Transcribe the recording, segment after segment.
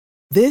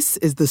This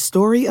is the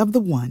story of the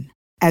one.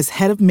 As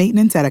head of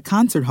maintenance at a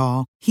concert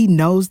hall, he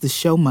knows the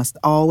show must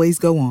always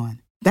go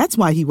on. That's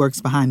why he works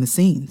behind the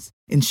scenes,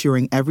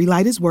 ensuring every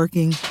light is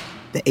working,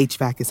 the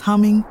HVAC is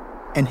humming,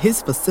 and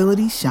his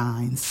facility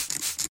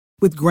shines.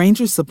 With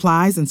Grainger's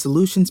supplies and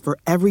solutions for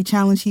every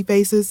challenge he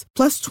faces,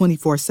 plus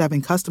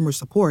 24/7 customer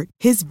support,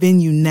 his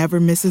venue never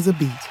misses a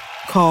beat.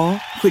 Call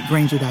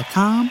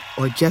quickgrainger.com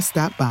or just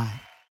stop by.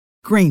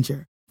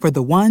 Grainger, for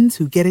the ones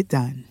who get it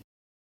done.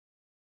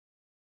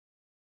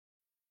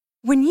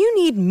 When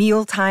you need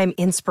mealtime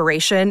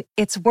inspiration,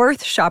 it's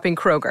worth shopping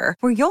Kroger,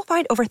 where you'll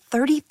find over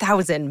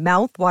 30,000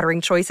 mouth-watering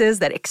choices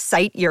that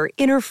excite your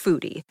inner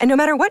foodie. And no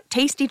matter what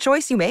tasty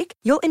choice you make,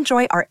 you'll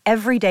enjoy our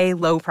everyday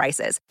low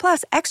prices,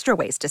 plus extra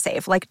ways to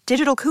save, like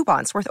digital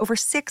coupons worth over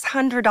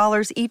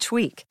 $600 each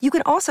week. You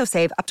can also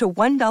save up to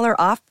 $1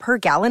 off per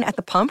gallon at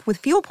the pump with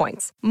fuel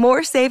points.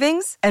 More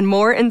savings and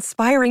more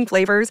inspiring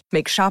flavors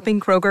make shopping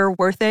Kroger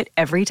worth it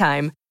every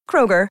time.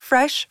 Kroger,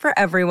 fresh for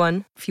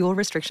everyone. Fuel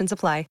restrictions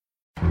apply.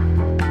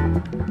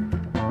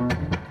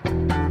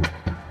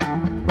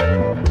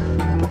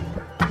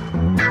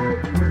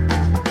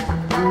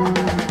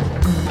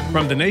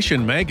 From The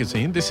Nation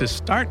magazine, this is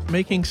Start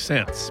Making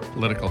Sense,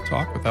 political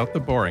talk without the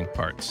boring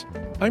parts.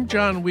 I'm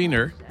John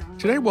Wiener.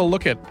 Today we'll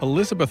look at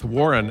Elizabeth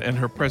Warren and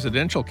her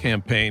presidential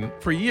campaign.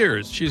 For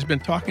years, she's been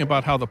talking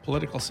about how the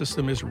political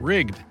system is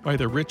rigged by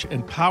the rich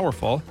and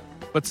powerful,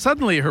 but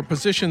suddenly her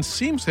position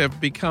seems to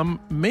have become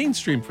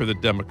mainstream for the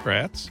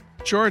Democrats.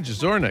 George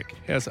Zornick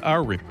has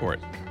our report.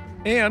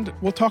 And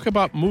we'll talk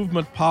about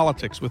movement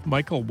politics with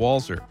Michael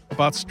Walzer,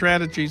 about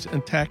strategies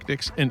and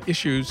tactics and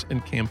issues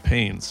and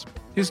campaigns.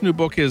 His new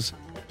book is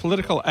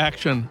Political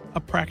Action, A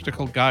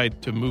Practical Guide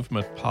to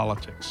Movement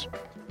Politics.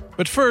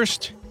 But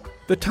first,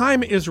 the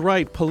time is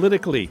right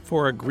politically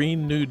for a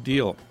Green New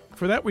Deal.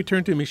 For that, we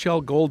turn to Michelle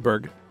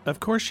Goldberg.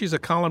 Of course, she's a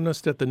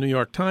columnist at the New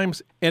York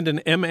Times and an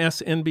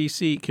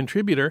MSNBC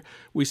contributor.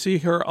 We see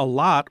her a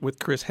lot with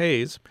Chris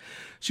Hayes.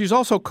 She's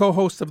also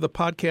co-host of the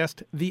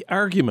podcast The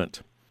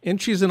Argument.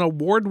 And she's an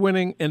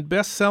award-winning and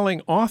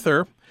best-selling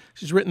author.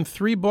 She's written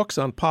 3 books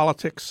on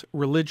politics,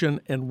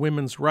 religion, and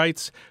women's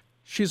rights.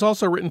 She's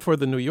also written for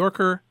The New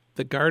Yorker,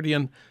 The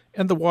Guardian,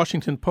 and The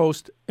Washington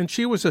Post, and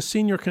she was a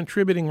senior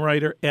contributing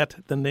writer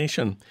at The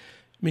Nation.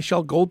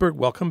 Michelle Goldberg,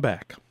 welcome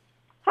back.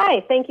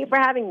 Hi, thank you for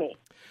having me.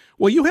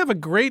 Well, you have a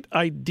great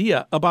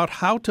idea about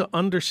how to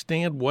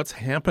understand what's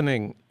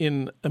happening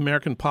in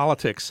American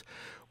politics.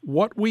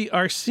 What we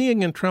are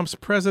seeing in Trump's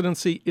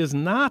presidency is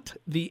not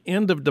the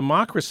end of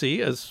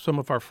democracy, as some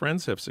of our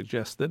friends have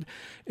suggested.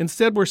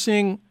 Instead, we're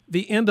seeing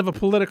the end of a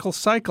political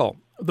cycle,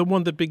 the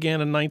one that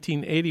began in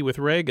 1980 with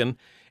Reagan,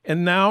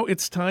 and now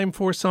it's time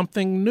for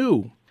something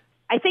new.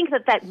 I think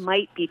that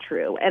might be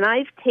true, and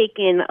I've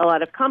taken a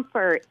lot of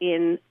comfort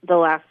in the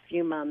last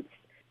few months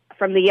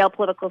from the Yale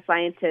political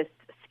scientist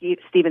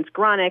Stephen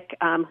Skowronek,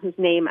 whose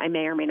name I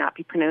may or may not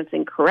be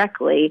pronouncing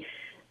correctly,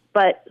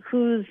 but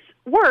whose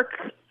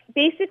work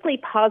basically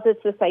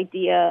posits this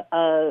idea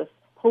of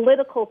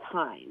political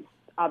time.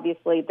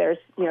 Obviously, there's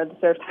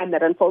time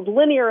that unfolds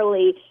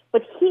linearly,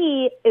 but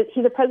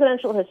he's a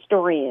presidential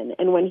historian,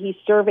 and when he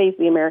surveys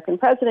the American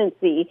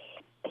presidency,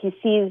 he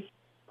sees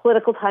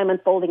political time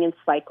unfolding in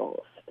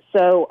cycles.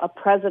 So a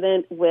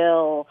president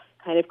will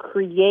kind of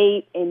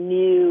create a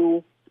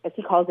new, as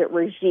he calls it,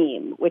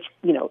 regime, which,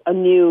 a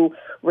new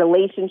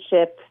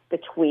relationship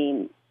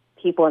between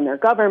people and their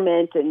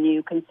government, a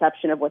new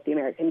conception of what the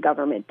American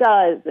government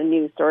does, a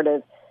new sort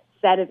of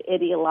set of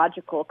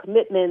ideological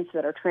commitments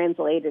that are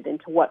translated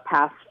into what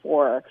pass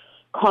for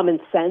common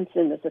sense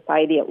in the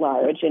society at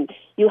large. And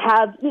you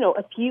have,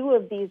 a few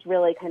of these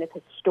really kind of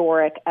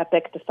historic,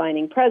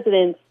 epic-defining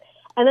presidents.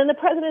 And then the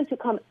presidents who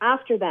come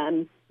after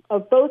them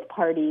of both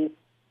parties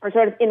are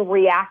sort of in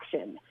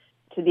reaction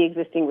to the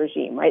existing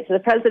regime, right? So the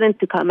presidents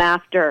who come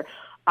after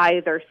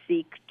either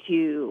seek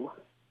to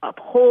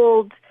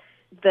uphold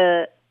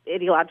the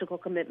ideological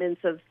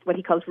commitments of what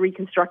he calls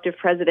reconstructive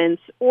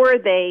presidents, or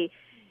they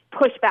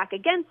push back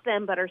against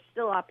them but are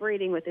still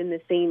operating within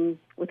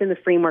the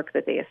framework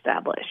that they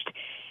established.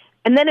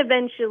 And then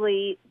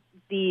eventually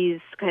these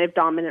kind of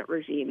dominant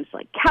regimes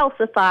like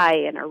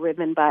calcify and are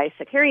riven by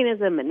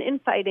sectarianism and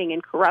infighting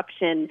and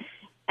corruption.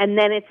 And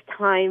then it's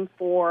time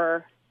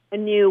for a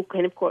new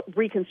kind of, quote,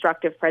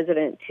 reconstructive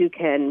president who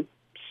can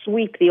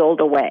sweep the old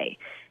away.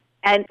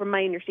 And from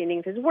my understanding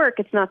of his work,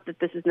 it's not that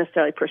this is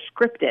necessarily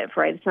prescriptive,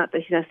 right? It's not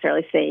that he's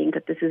necessarily saying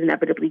that this is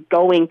inevitably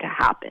going to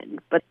happen,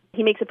 but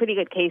he makes a pretty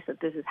good case that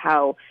this is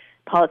how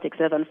politics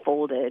have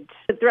unfolded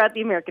throughout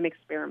the American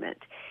experiment.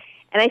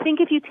 And I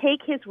think if you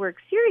take his work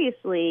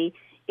seriously,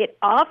 it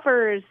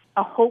offers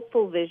a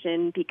hopeful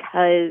vision,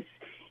 because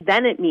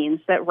then it means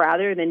that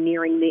rather than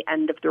nearing the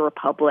end of the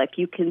republic,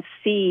 you can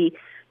see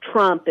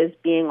Trump as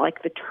being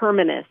like the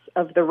terminus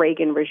of the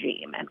Reagan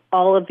regime and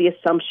all of the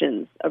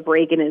assumptions of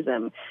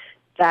Reaganism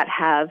that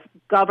have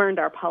governed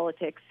our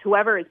politics,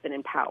 whoever has been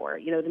in power,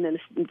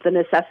 the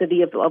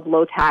necessity of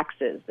low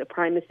taxes, the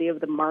primacy of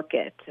the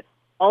market,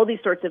 all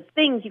these sorts of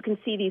things. You can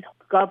see these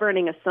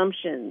governing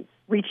assumptions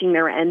reaching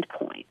their end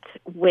point,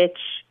 which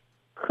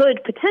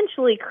could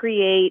potentially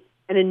create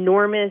an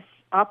enormous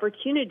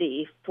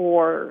opportunity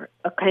for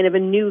a kind of a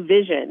new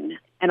vision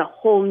and a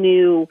whole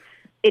new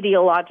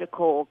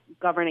ideological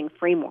governing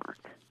framework.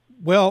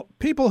 Well,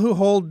 people who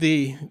hold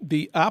the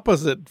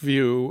opposite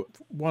view,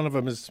 one of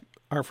them is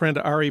our friend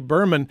Ari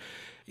Berman.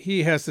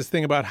 He has this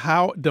thing about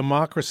how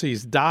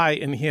democracies die,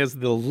 and he has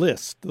the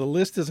list. The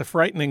list is a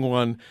frightening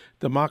one.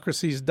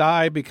 Democracies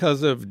die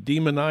because of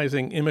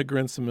demonizing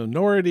immigrants and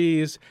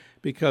minorities,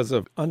 because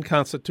of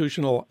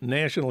unconstitutional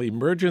national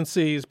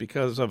emergencies,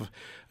 because of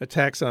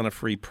attacks on a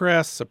free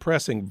press,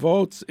 suppressing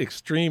votes,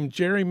 extreme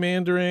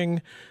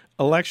gerrymandering,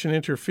 election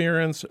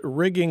interference,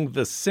 rigging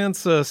the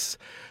census,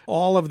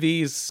 all of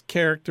these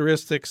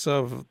characteristics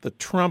of the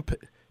Trump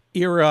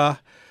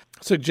era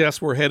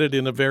suggest we're headed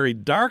in a very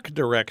dark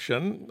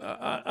direction.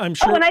 I'm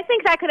sure. Oh, and I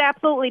think that could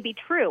absolutely be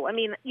true. I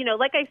mean,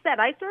 like I said,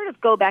 I sort of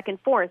go back and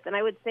forth, and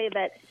I would say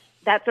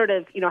that sort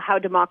of, how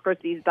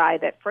democracies die,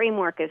 that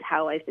framework is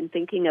how I've been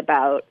thinking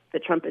about the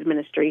Trump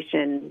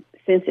administration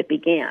since it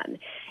began.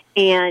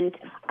 And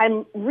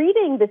I'm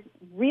reading this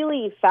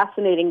really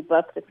fascinating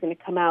book that's going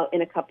to come out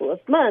in a couple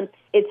of months.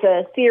 It's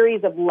a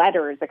series of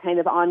letters, a kind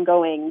of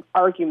ongoing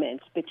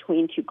argument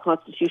between two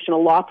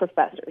constitutional law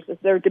professors as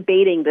they're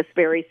debating this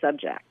very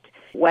subject,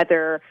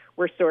 whether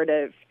we're sort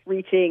of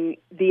reaching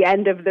the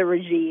end of the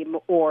regime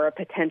or a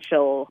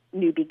potential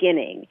new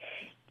beginning.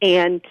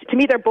 And to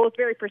me, they're both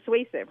very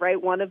persuasive, right?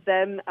 One of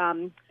them,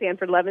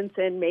 Sanford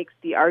Levinson, makes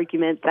the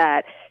argument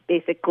that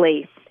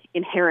basically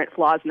inherent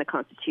flaws in the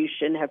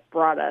Constitution have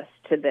brought us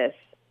to this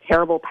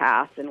terrible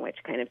path in which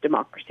kind of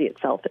democracy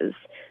itself is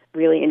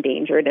really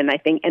endangered. And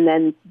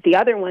then the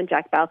other one,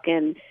 Jack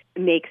Balkin,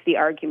 makes the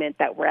argument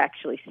that we're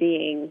actually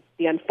seeing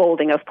the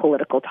unfolding of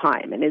political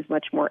time and is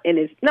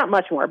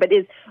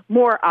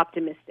more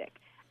optimistic.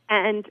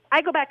 And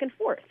I go back and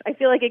forth. I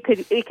feel like it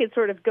could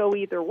sort of go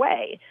either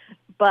way.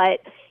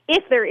 But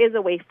if there is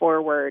a way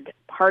forward,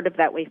 part of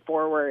that way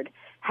forward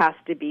has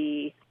to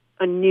be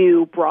a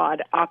new,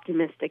 broad,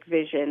 optimistic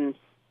vision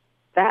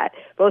that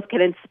both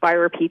can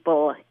inspire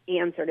people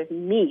and sort of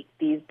meet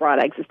these broad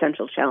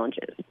existential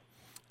challenges.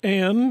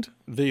 And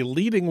the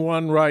leading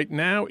one right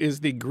now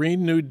is the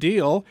Green New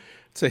Deal.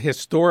 It's a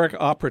historic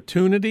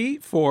opportunity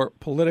for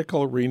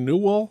political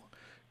renewal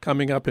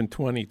coming up in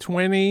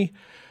 2020.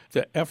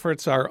 The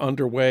efforts are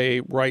underway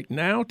right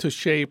now to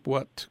shape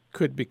what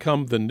could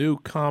become the new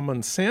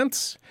common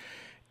sense.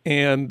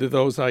 And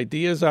those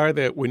ideas are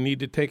that we need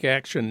to take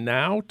action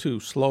now to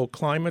slow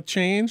climate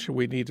change.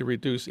 We need to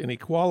reduce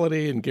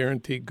inequality and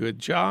guarantee good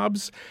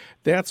jobs.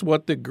 That's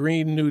what the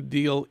Green New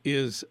Deal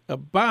is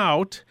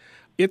about.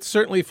 It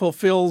certainly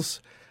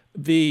fulfills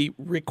the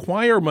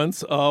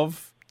requirements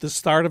of the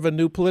start of a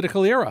new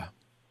political era.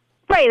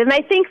 Right, and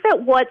I think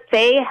that what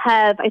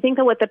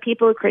the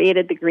people who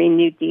created the Green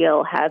New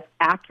Deal have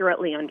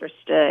accurately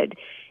understood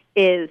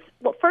is,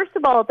 well, first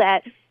of all,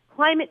 that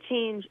climate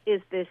change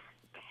is this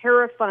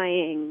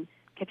terrifying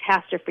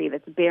catastrophe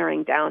that's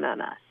bearing down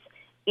on us.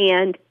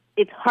 And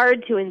it's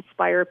hard to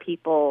inspire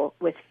people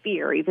with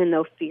fear, even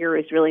though fear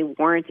is really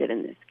warranted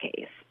in this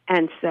case.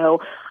 And so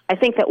I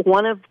think that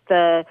one of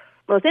the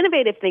most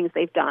innovative things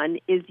they've done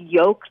is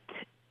yoked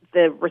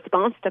the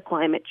response to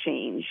climate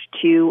change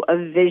to a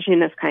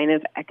vision of kind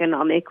of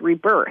economic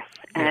rebirth.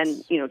 Yes.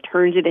 And,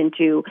 turned it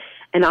into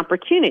an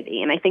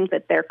opportunity. And I think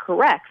that they're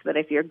correct that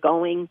if you're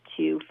going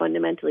to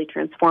fundamentally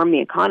transform the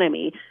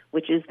economy,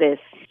 which is this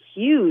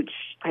huge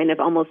kind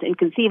of almost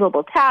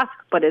inconceivable task,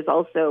 but is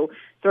also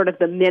sort of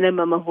the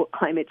minimum of what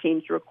climate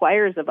change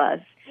requires of us,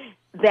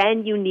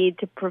 then you need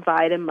to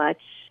provide a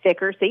much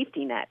thicker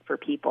safety net for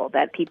people,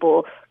 that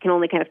people can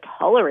only kind of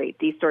tolerate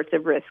these sorts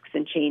of risks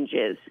and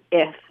changes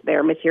if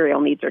their material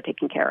needs are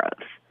taken care of.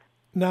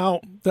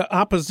 Now, the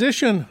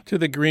opposition to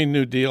the Green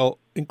New Deal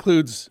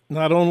includes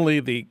not only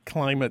the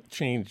climate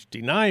change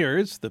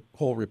deniers, the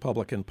whole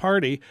Republican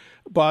Party,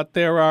 but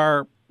there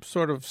are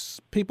sort of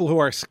people who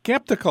are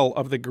skeptical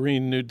of the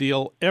Green New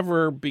Deal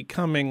ever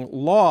becoming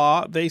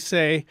law. They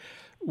say,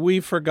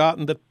 we've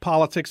forgotten that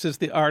politics is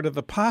the art of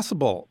the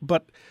possible.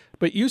 But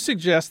you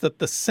suggest that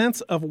the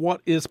sense of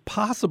what is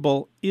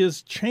possible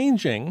is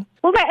changing.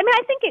 Well, right.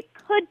 I think it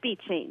could be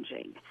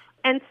changing.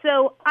 And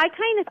so I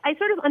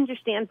sort of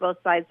understand both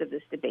sides of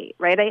this debate,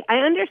 right? I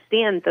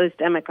understand those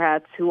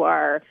Democrats who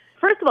are,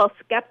 first of all,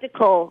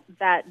 skeptical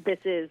that this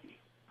is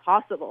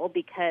possible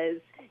because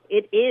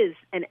it is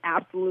an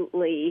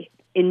absolutely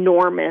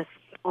enormous,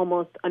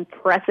 almost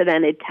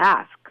unprecedented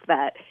task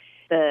that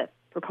the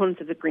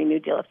proponents of the Green New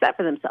Deal have set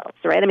for themselves,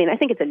 right? I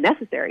think it's a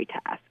necessary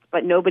task,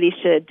 but nobody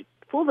should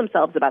fool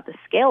themselves about the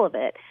scale of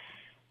it.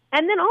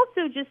 And then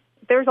also just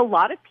there's a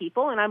lot of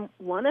people, and I'm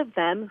one of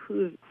them,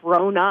 who've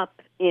grown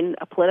up in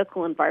a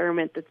political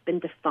environment that's been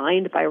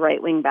defined by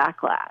right-wing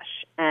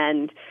backlash.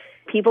 And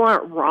people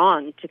aren't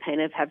wrong to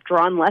kind of have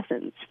drawn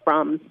lessons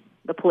from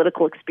the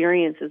political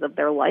experiences of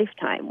their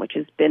lifetime, which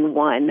has been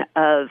one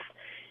of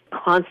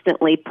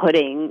constantly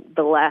putting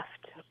the left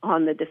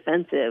on the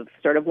defensive,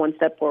 sort of one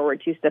step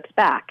forward, two steps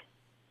back.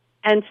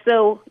 And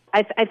so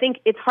I think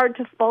it's hard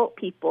to fault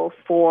people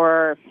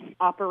for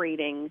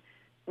operating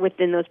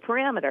within those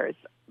parameters.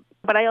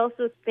 But I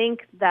also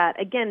think that,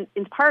 again,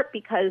 in part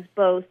because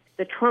both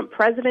the Trump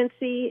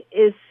presidency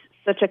is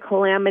such a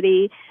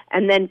calamity,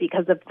 and then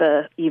because of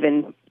the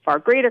even far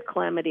greater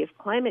calamity of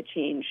climate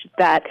change,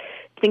 that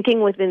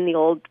thinking within the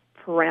old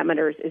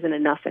parameters isn't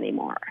enough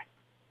anymore.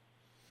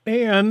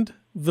 And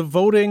the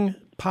voting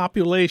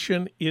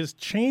population is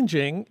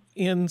changing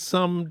in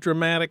some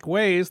dramatic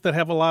ways that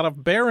have a lot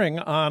of bearing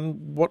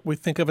on what we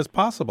think of as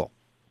possible.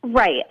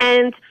 Right.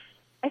 And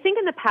I think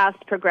in the past,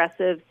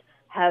 progressives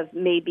have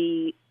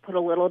maybe put a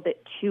little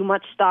bit too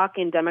much stock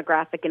in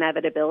demographic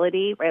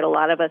inevitability, right? A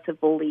lot of us have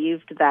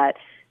believed that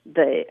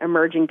the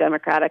emerging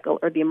Democratic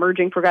or the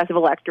emerging progressive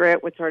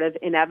electorate would sort of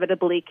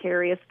inevitably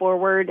carry us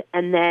forward.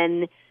 And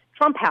then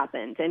Trump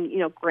happened. And,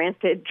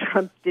 granted,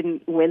 Trump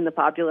didn't win the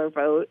popular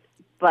vote,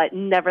 but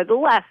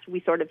nevertheless,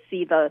 we sort of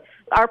see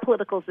our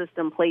political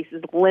system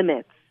places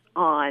limits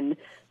on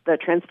the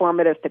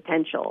transformative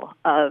potential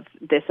of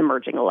this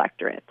emerging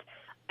electorate.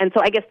 And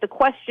so I guess the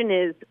question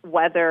is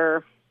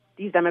whether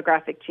these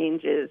demographic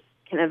changes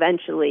can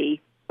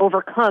eventually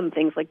overcome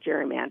things like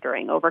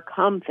gerrymandering,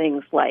 overcome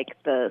things like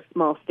the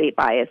small state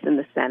bias in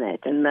the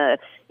Senate and the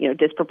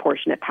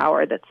disproportionate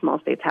power that small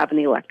states have in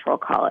the Electoral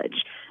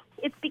College.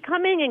 It's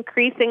becoming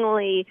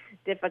increasingly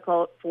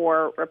difficult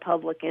for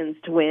Republicans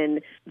to win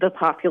the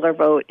popular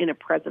vote in a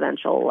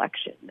presidential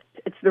election.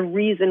 It's the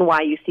reason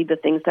why you see the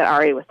things that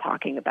Ari was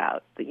talking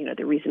about,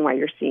 the reason why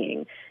you're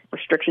seeing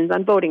restrictions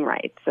on voting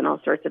rights and all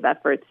sorts of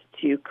efforts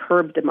to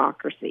curb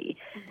democracy.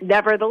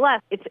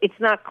 Nevertheless, it's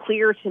not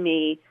clear to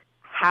me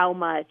how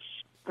much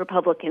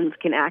Republicans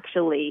can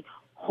actually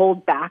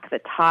hold back the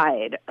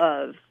tide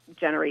of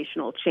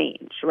generational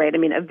change, right? I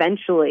mean,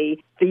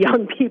 eventually the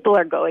young people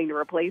are going to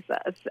replace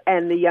us,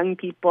 and the young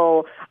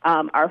people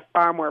are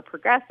far more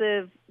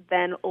progressive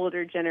than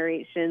older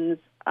generations,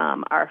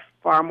 are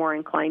far more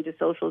inclined to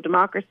social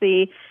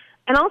democracy,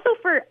 and also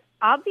for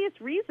obvious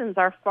reasons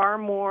are far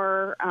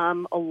more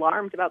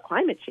alarmed about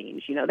climate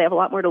change. They have a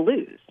lot more to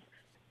lose.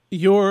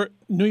 Your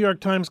New York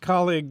Times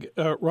colleague,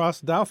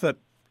 Ross Douthat,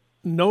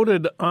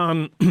 noted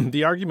on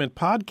the Argument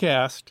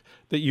podcast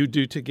that you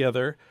do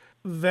together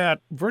that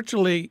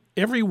virtually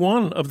every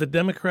one of the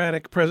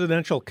Democratic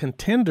presidential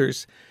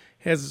contenders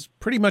has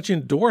pretty much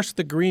endorsed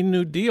the Green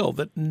New Deal,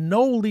 that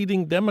no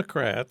leading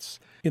Democrats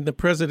in the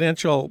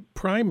presidential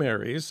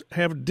primaries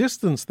have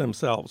distanced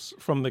themselves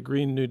from the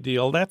Green New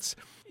Deal.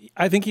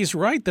 I think he's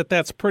right that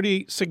that's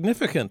pretty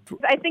significant.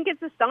 I think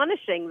it's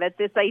astonishing that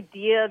this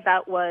idea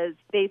that was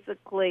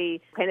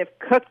basically kind of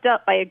cooked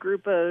up by a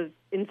group of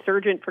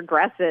insurgent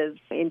progressives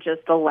in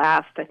just the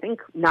last, I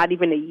think, not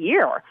even a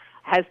year,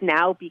 has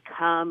now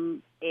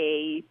become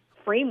a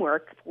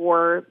framework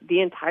for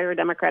the entire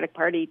Democratic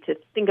Party to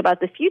think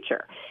about the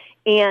future.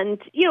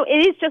 And,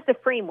 it is just a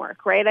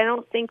framework, right? I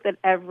don't think that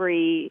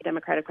every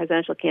Democratic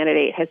presidential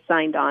candidate has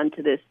signed on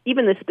to this,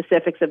 even the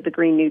specifics of the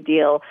Green New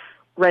Deal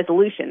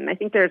resolution. I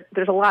think there's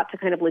a lot to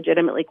kind of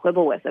legitimately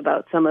quibble with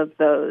about some of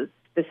those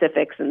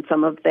specifics and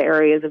some of the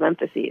areas of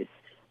emphases.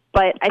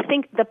 But I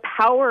think the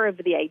power of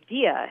the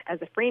idea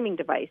as a framing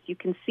device, you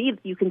can see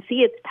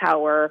its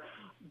power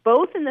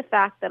both in the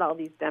fact that all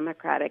these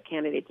Democratic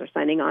candidates are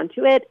signing on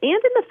to it, and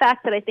in the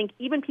fact that I think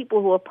even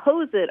people who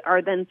oppose it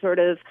are then sort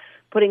of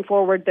putting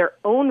forward their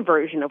own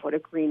version of what a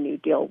Green New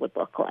Deal would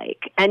look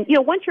like. And,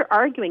 once you're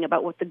arguing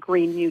about what the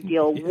Green New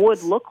Deal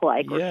would look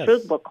like or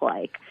should look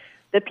like,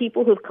 the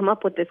people who've come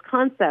up with this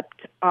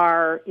concept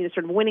are,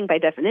 sort of winning by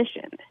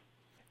definition.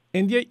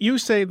 And yet you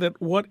say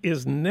that what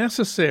is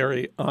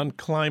necessary on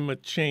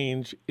climate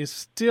change is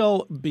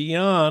still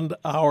beyond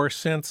our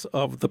sense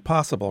of the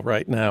possible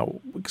right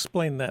now.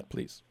 Explain that,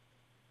 please.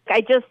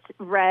 I just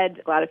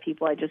read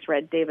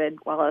David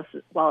Wallace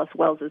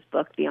Wells'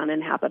 book, The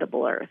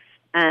Uninhabitable Earth.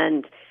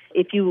 And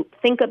if you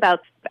think about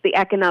the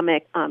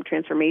economic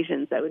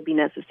transformations that would be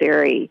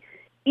necessary,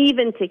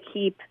 even to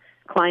keep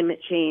climate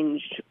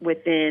change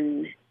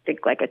within, I think,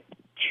 like a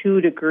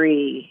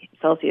 2-degree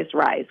Celsius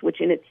rise, which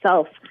in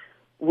itself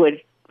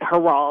would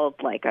herald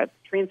like a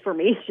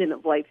transformation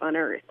of life on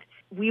Earth.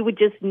 We would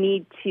just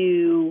need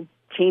to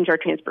change our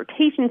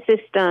transportation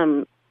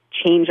system,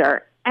 change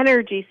our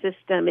energy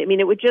system. I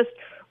mean, it would just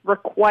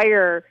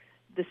require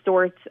the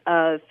sorts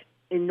of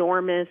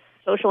enormous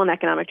social and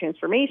economic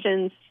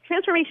transformations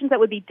that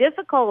would be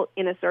difficult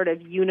in a sort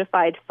of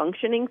unified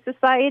functioning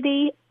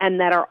society and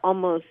that are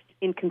almost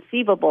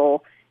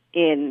inconceivable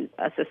in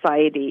a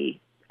society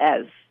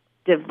as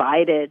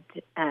divided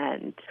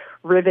and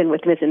riven with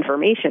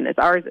misinformation as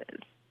ours is.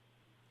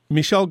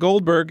 Michelle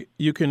Goldberg,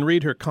 you can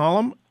read her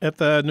column at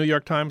the New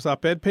York Times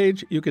op-ed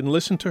page. You can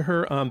listen to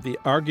her on the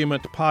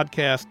Argument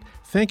podcast.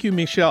 Thank you,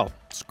 Michelle.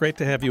 It's great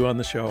to have you on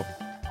the show.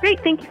 Great.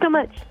 Thank you so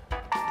much.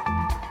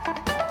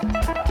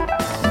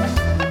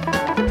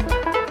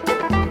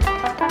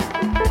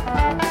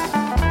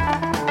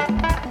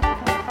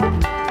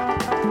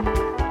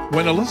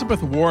 When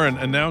Elizabeth Warren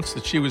announced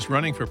that she was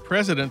running for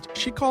president,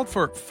 she called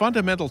for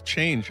fundamental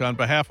change on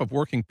behalf of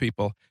working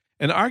people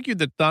and argued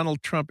that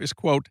Donald Trump is,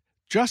 quote,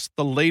 just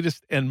the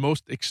latest and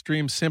most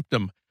extreme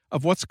symptom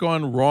of what's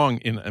gone wrong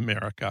in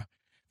America.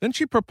 Then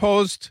she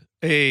proposed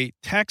a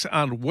tax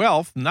on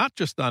wealth, not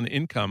just on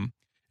income,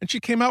 and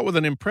she came out with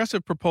an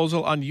impressive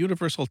proposal on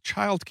universal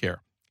child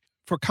care.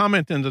 For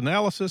comment and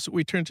analysis,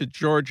 we turn to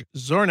George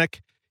Zornick.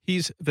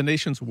 He's the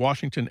Nation's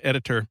Washington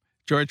editor.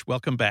 George,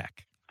 welcome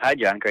back. Hi,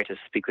 John. Great to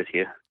speak with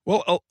you.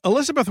 Well,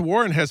 Elizabeth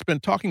Warren has been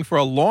talking for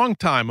a long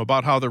time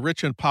about how the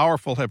rich and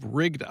powerful have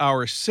rigged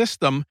our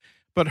system,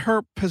 but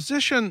her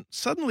position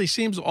suddenly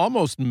seems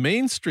almost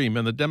mainstream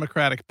in the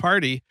Democratic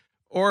Party.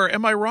 Or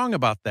am I wrong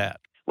about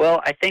that?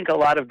 Well, I think a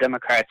lot of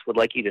Democrats would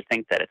like you to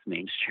think that it's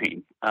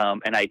mainstream.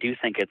 And I do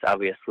think it's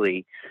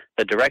obviously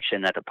the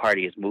direction that the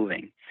party is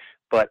moving.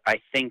 But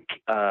I think,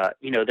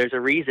 there's a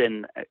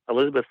reason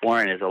Elizabeth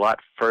Warren is a lot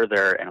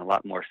further and a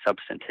lot more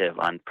substantive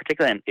on,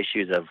 particularly on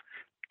issues of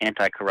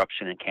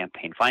anti-corruption and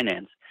campaign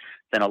finance,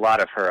 than a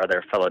lot of her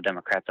other fellow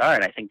Democrats are.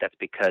 And I think that's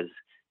because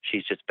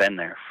she's just been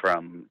there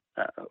from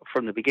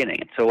the beginning.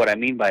 And so what I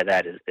mean by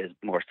that is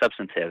more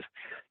substantive.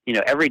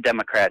 Every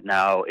Democrat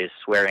now is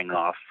swearing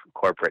off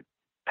corporate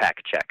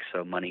PAC checks,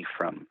 so money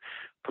from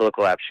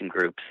political action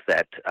groups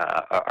that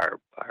are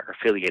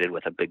affiliated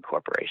with a big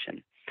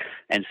corporation.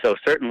 And so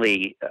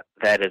certainly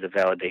that is a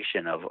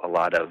validation of a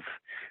lot of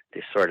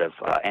this sort of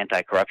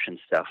anti-corruption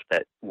stuff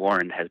that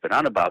Warren has been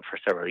on about for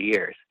several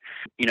years.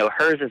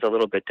 Hers is a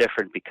little bit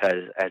different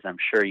because, as I'm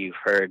sure you've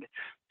heard,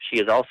 she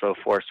has also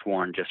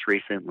forsworn just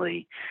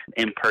recently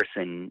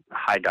in-person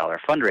high-dollar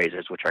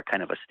fundraisers, which are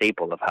kind of a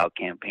staple of how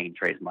campaigns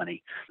raise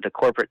money. The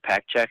corporate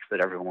PAC checks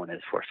that everyone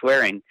is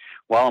forswearing,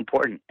 while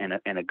important and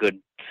a good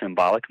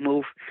symbolic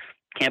move,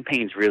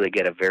 campaigns really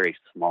get a very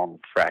small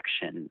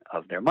fraction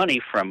of their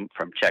money from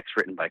checks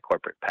written by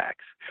corporate PACs.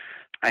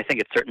 I think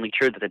it's certainly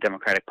true that the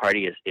Democratic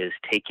Party is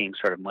taking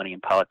sort of money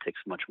in politics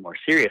much more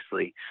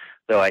seriously,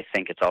 though I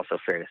think it's also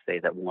fair to say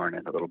that Warren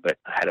is a little bit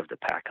ahead of the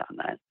pack on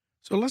that.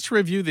 So let's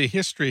review the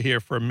history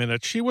here for a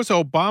minute. She was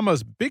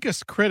Obama's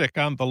biggest critic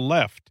on the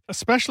left,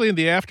 especially in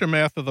the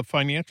aftermath of the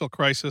financial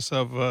crisis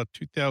of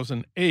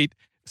 2008,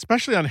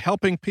 especially on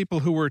helping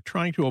people who were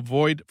trying to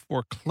avoid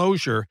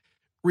foreclosure.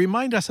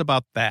 Remind us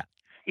about that.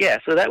 Yeah,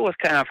 so that was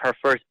kind of her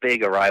first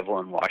big arrival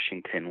in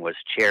Washington, was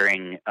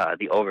chairing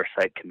the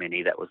oversight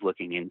committee that was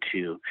looking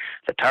into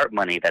the TARP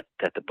money that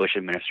the Bush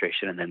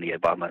administration and then the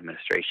Obama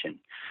administration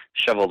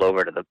shoveled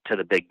over to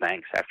the big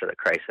banks after the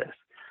crisis.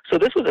 So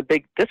this was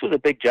a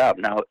big job.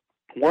 Now,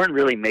 Warren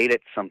really made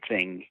it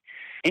something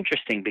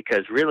interesting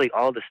because really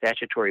all the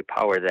statutory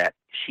power that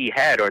she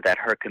had or that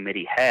her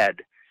committee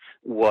had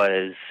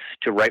was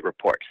to write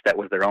reports. That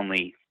was their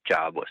only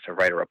job, was to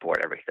write a report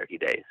every 30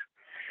 days.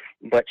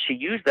 But she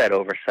used that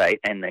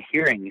oversight and the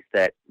hearings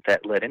that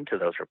led into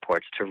those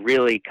reports to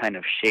really kind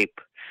of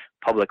shape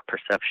public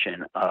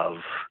perception of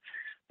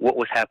what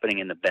was happening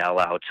in the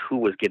bailouts, who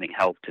was getting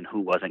helped and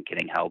who wasn't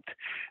getting helped.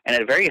 And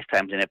at various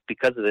times, and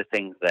because of the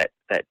things that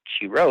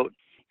she wrote,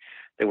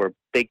 there were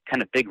big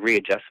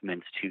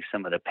readjustments to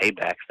some of the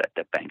paybacks that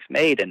the banks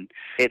made. And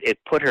it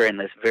put her in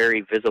this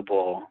very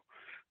visible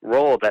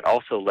role that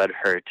also led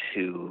her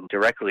to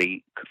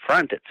directly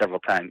confront at several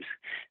times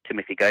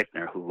Timothy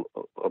Geithner, who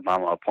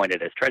Obama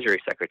appointed as Treasury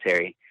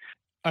Secretary.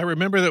 I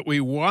remember that we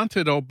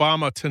wanted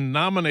Obama to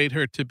nominate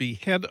her to be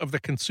head of the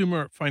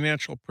Consumer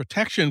Financial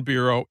Protection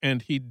Bureau,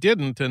 and he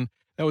didn't, and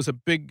that was a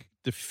big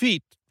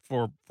defeat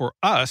for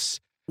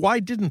us. Why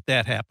didn't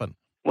that happen?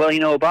 Well,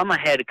 Obama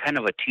had kind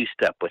of a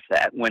two-step with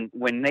that.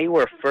 When they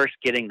were first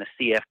getting the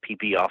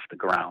CFPB off the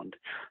ground,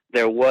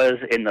 there was,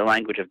 in the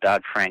language of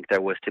Dodd-Frank,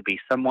 there was to be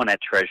someone at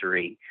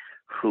Treasury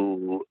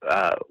who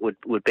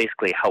would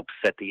basically help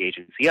set the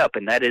agency up,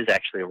 and that is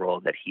actually a role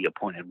that he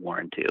appointed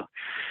Warren to.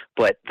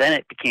 But then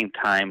it became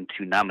time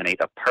to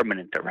nominate a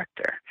permanent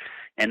director,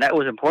 and that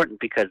was important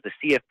because the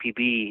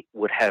CFPB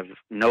would have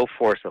no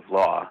force of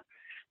law,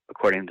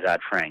 according to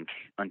Dodd-Frank,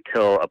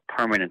 until a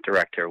permanent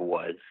director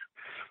was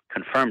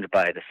confirmed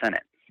by the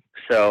Senate.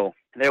 So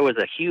there was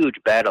a huge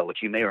battle, which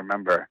you may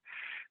remember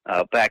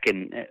back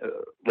in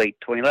late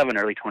 2011,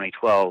 early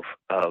 2012,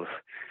 of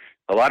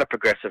a lot of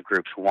progressive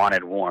groups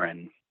wanted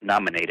Warren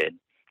nominated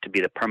to be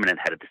the permanent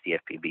head of the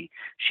CFPB.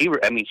 She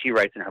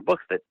writes in her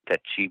books that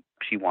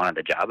she wanted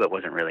the job. It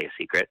wasn't really a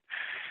secret.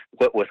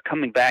 What was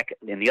coming back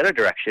in the other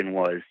direction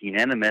was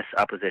unanimous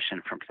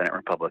opposition from Senate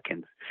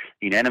Republicans,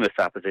 unanimous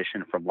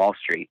opposition from Wall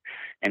Street,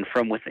 and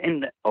from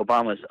within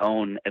Obama's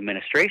own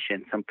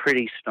administration, some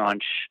pretty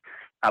staunch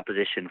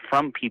opposition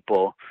from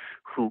people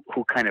who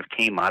kind of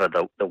came out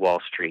of the Wall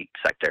Street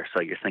sector.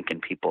 So you're thinking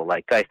people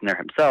like Geithner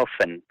himself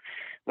and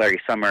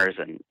Larry Summers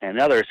and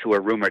others who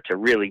are rumored to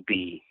really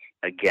be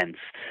against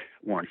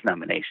Warren's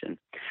nomination.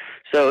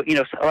 So,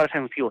 a lot of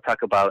times when people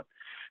talk about,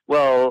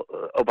 well,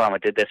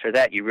 Obama did this or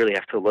that, you really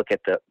have to look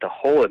at the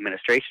whole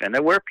administration. And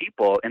there were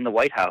people in the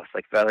White House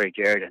like Valerie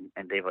Jarrett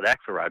and David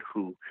Axelrod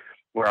who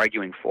were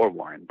arguing for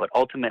Warren. But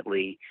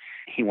ultimately,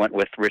 he went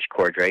with Rich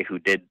Cordray, who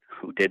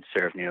did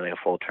serve nearly a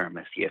full term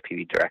as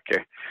CFPB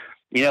director.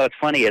 It's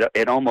funny,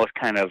 it almost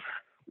kind of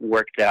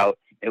worked out.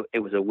 It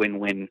was a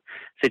win-win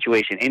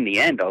situation in the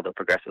end, although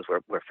progressives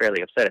were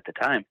fairly upset at the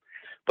time.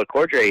 But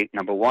Cordray,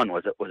 number one,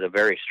 was a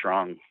very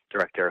strong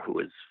director who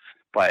was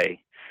by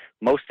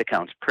most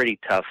accounts, pretty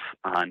tough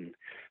on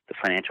the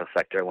financial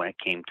sector when it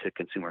came to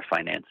consumer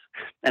finance.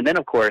 And then,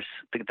 of course,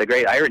 the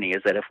great irony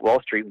is that if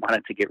Wall Street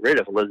wanted to get rid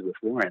of Elizabeth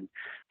Warren,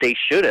 they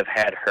should have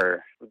had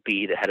her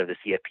be the head of the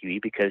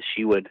CFPB, because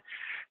she would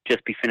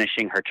just be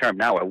finishing her term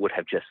now, or would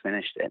have just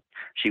finished it.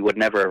 She would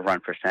never have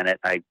run for Senate.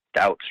 I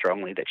doubt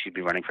strongly that she'd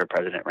be running for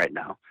president right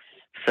now.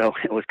 So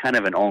it was kind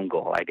of an own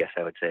goal, I guess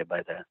I would say,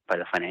 by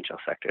the financial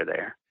sector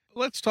there.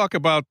 Let's talk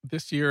about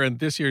this year and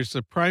this year's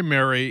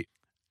primary.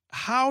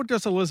 How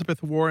does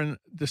Elizabeth Warren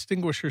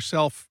distinguish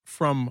herself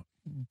from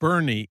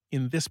Bernie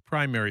in this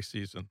primary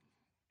season?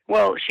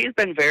 Well, she's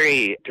been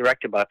very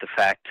direct about the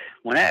fact,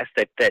 when asked,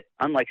 that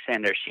unlike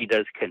Sanders, she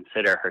does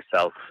consider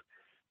herself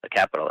a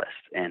capitalist.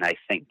 And I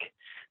think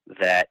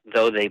that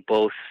though they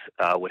both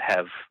would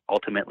have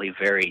ultimately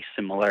very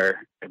similar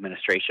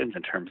administrations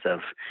in terms of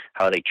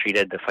how they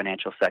treated the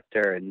financial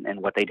sector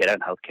and what they did on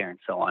healthcare and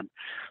so on,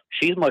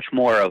 she's much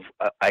more of,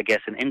 I guess,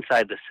 an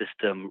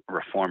inside-the-system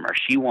reformer.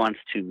 She wants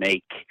to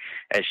make,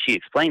 as she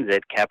explains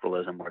it,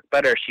 capitalism work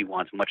better. She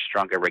wants much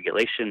stronger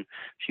regulation.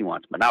 She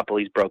wants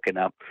monopolies broken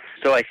up.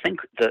 So I think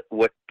that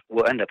what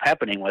will end up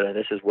happening, whether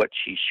this is what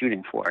she's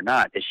shooting for or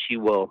not, is she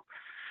will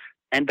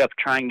end up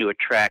trying to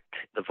attract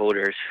the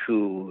voters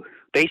who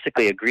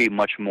basically agree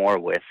much more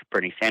with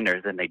Bernie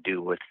Sanders than they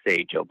do with,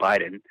 say, Joe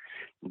Biden,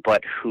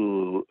 but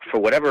who, for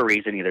whatever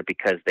reason, either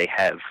because they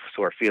have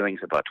sore feelings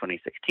about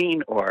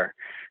 2016 or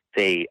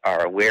they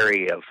are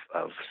wary of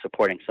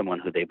supporting someone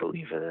who they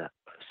believe is a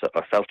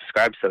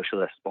self-described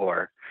socialist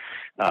or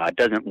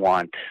doesn't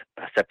want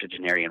a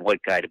septuagenarian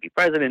white guy to be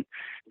president,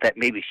 that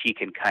maybe she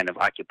can kind of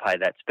occupy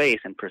that space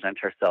and present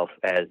herself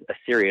as a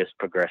serious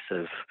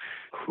progressive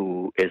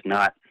who is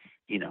not,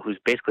 who's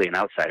basically an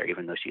outsider,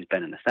 even though she's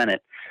been in the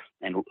Senate,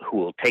 and who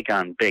will take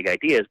on big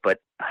ideas, but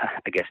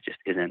I guess just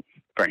isn't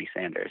Bernie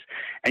Sanders.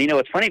 And,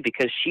 it's funny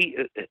because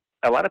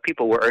a lot of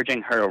people were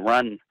urging her to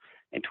run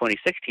in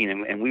 2016,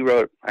 and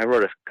I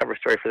wrote a cover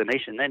story for The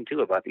Nation then, too,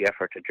 about the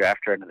effort to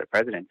draft her into the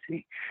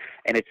presidency.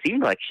 And it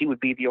seemed like she would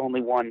be the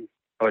only one,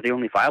 or the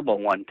only viable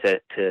one, to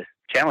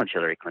challenge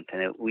Hillary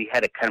Clinton. We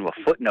had a kind of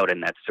a footnote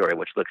in that story,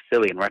 which looks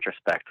silly in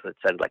retrospect, that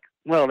said,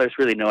 there's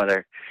really no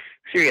other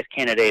serious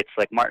candidates.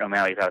 Like Martin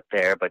O'Malley's out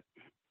there, but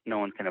no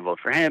one's going to vote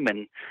for him.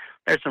 And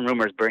there's some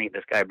rumors Bernie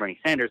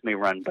Sanders may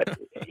run, but,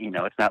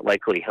 it's not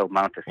likely he'll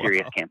mount a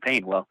serious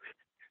campaign. Well,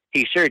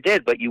 he sure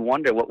did, but you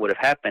wonder what would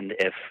have happened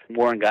if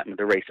Warren got into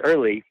the race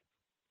early.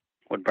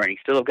 Would Bernie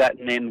still have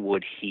gotten in?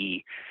 Would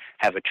he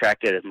have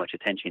attracted as much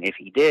attention if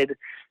he did?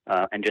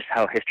 And just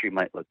how history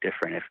might look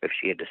different if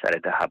she had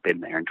decided to hop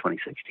in there in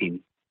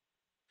 2016.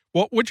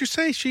 Well, would you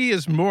say she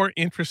is more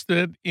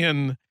interested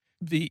in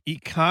the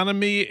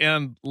economy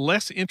and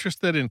less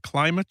interested in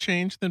climate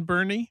change than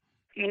Bernie?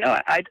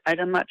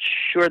 I'm not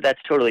sure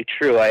that's totally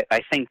true. I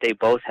think they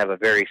both have a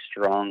very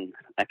strong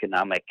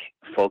economic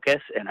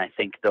focus, and I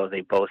think though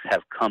they both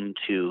have come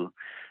to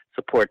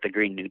support the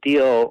Green New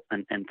Deal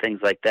and things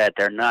like that,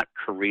 they're not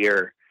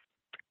career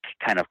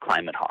kind of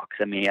climate hawks.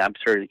 I mean, I'm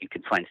sure that you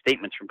can find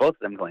statements from both of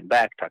them going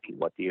back, talking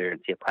about the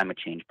urgency of climate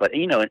change. But,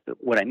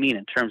 what I mean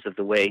in terms of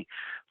the way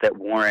that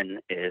Warren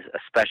is a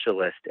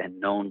specialist and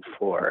known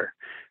for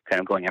kind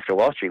of going after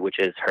Wall Street, which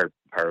is her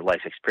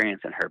life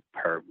experience and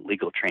her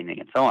legal training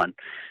and so on,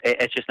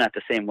 it's just not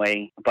the same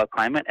way about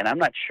climate. And I'm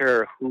not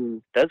sure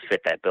who does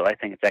fit that bill. I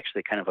think it's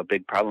actually kind of a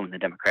big problem in the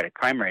Democratic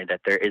primary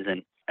that there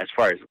isn't, as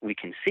far as we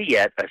can see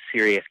yet, a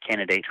serious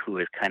candidate who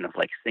is kind of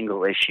like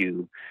single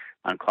issue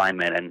on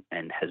climate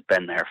and has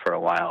been there for a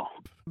while.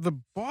 The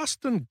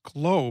Boston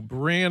Globe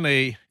ran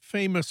a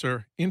famous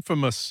or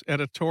infamous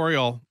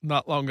editorial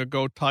not long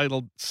ago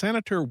titled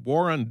 "Senator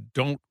Warren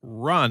Don't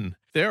Run."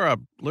 They're a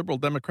liberal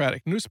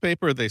Democratic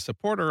newspaper. They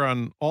support her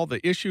on all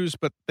the issues,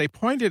 but they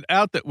pointed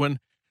out that when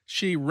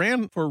she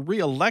ran for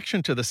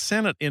re-election to the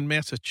Senate in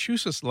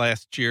Massachusetts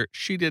last year,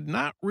 she did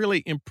not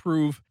really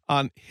improve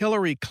on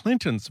Hillary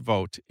Clinton's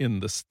vote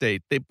in the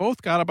state. They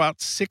both got about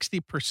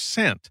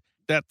 60%.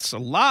 That's a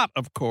lot,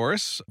 of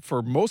course,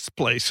 for most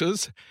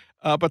places.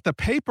 But the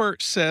paper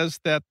says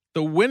that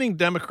the winning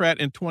Democrat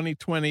in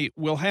 2020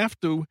 will have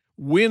to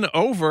win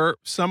over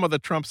some of the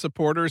Trump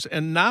supporters,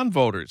 and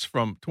non-voters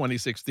from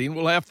 2016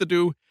 will have to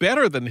do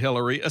better than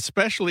Hillary,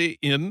 especially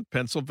in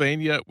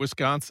Pennsylvania,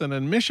 Wisconsin,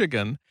 and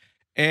Michigan.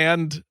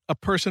 And a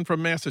person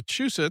from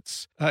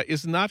Massachusetts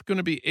is not going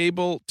to be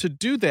able to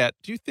do that.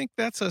 Do you think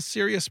that's a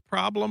serious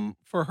problem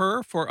for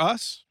her, for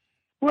us?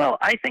 Well,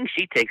 I think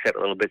she takes it a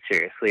little bit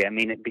seriously. I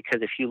mean,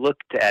 because if you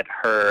looked at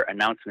her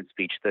announcement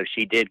speech, though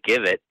she did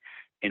give it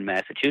in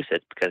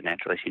Massachusetts, because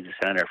naturally she's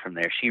a senator from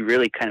there, she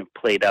really kind of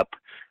played up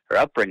her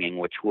upbringing,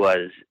 which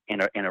was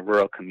in a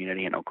rural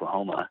community in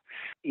Oklahoma.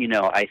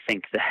 I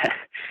think that,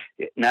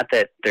 not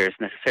that there's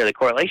necessarily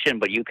correlation,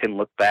 but you can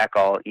look back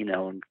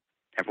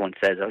everyone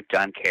says,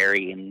 John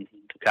Kerry and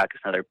Dukakis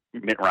and other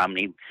Mitt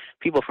Romney.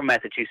 People from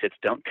Massachusetts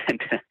don't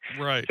tend to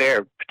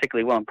fare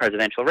particularly well in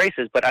presidential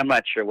races, but I'm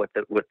not sure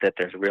that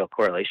there's a real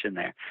correlation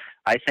there.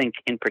 I think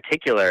in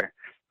particular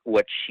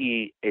what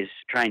she is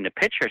trying to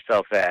pitch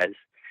herself as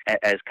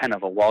kind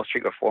of a Wall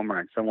Street reformer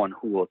and someone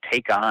who will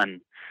take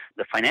on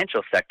the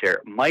financial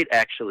sector might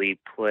actually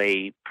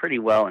play pretty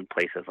well in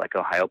places like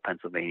Ohio,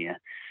 Pennsylvania.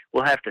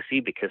 We'll have to see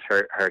because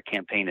her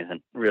campaign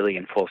isn't really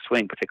in full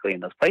swing, particularly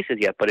in those places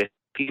yet. But if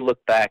you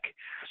look back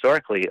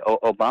historically,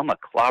 Obama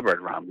clobbered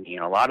Romney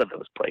in a lot of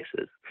those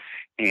places.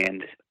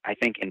 And I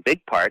think in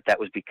big part that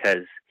was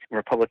because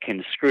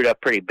Republicans screwed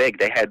up pretty big.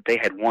 They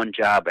had one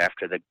job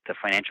after the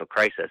financial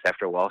crisis,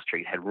 after Wall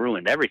Street had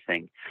ruined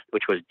everything,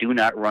 which was do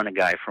not run a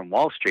guy from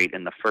Wall Street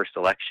in the first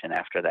election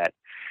after that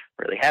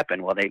really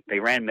happened. Well, they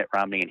ran Mitt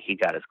Romney and he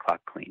got his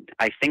clock cleaned.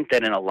 I think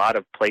that in a lot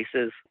of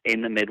places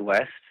in the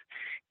Midwest,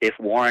 if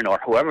Warren or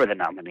whoever the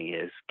nominee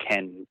is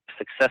can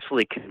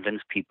successfully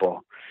convince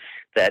people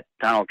that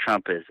Donald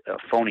Trump is a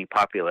phony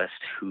populist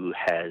who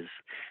has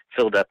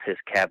filled up his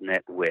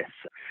cabinet with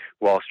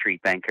Wall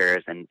Street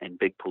bankers and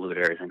big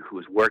polluters and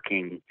who's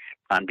working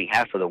on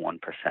behalf of the 1%,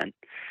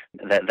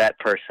 that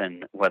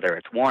person, whether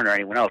it's Warren or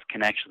anyone else,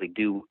 can actually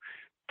do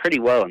pretty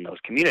well in those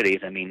communities.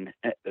 I mean,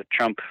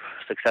 Trump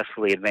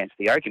successfully advanced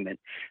the argument,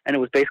 and it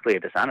was basically a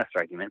dishonest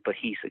argument, but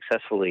he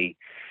successfully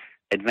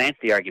advanced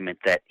the argument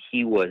that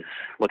he was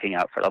looking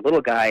out for the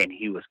little guy and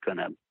he was going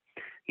to,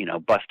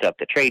 bust up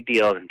the trade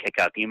deals and kick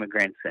out the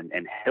immigrants. And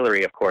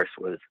Hillary, of course,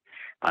 was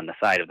on the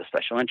side of the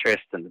special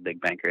interests and the big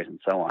bankers and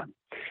so on.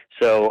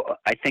 So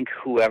I think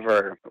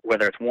whoever,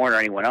 whether it's Warren or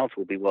anyone else,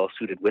 will be well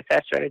suited with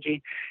that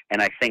strategy.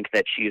 And I think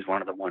that she is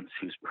one of the ones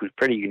who's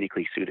pretty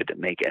uniquely suited to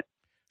make it.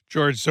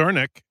 George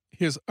Zornick,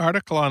 his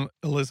article on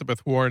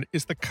Elizabeth Warren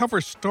is the cover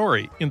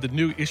story in the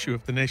new issue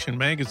of The Nation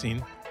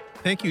magazine.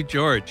 Thank you,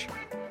 George.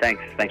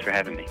 Thanks for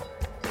having me.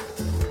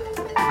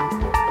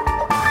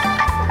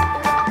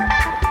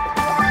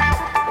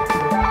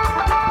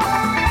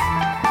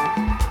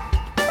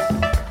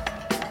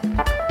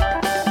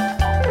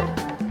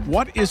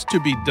 What is to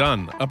be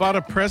done about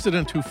a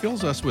president who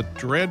fills us with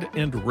dread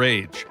and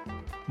rage?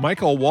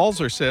 Michael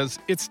Walzer says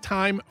it's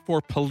time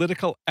for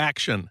political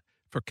action,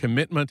 for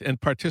commitment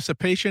and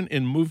participation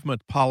in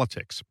movement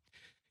politics.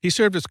 He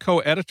served as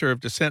co-editor of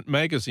Dissent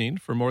magazine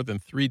for more than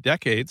 3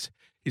 decades.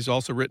 He's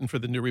also written for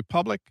The New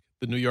Republic,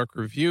 The New York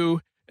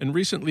Review, and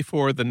recently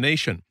for The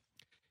Nation.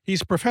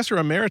 He's professor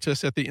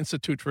emeritus at the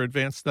Institute for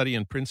Advanced Study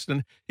in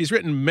Princeton. He's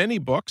written many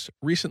books,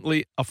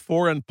 recently A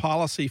Foreign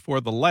Policy for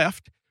the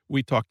Left.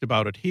 We talked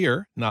about it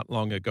here not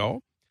long ago.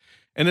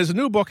 And his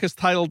new book is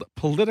titled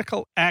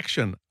Political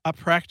Action, A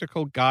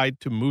Practical Guide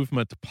to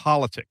Movement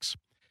Politics.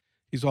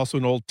 He's also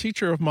an old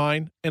teacher of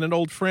mine and an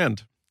old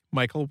friend.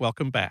 Michael,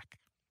 welcome back.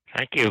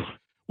 Thank you.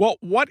 Well,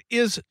 what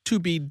is to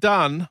be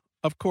done,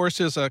 of course,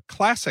 is a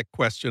classic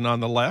question on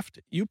the left.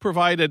 You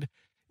provided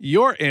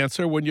your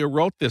answer when you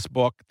wrote this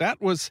book. That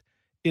was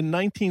in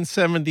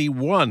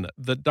 1971,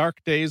 the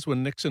dark days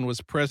when Nixon was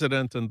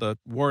president and the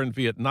war in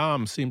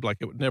Vietnam seemed like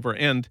it would never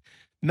end.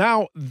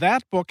 Now,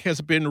 that book has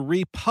been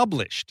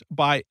republished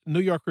by New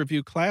York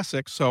Review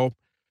Classics, so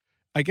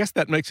I guess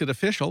that makes it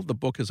official. The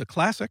book is a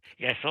classic.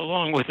 Yes,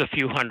 along with a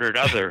few hundred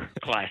other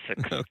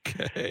classics.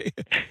 Okay.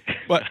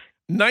 But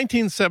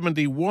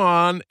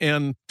 1971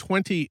 and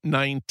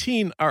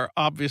 2019 are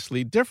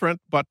obviously different,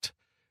 but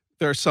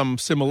there's some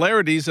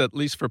similarities, at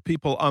least for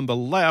people on the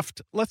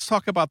left. Let's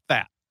talk about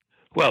that.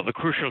 Well, the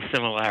crucial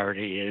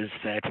similarity is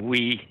that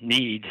we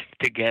need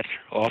to get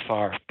off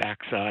our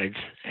backsides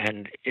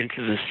and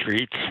into the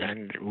streets,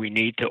 and we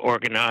need to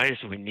organize,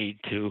 we need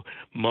to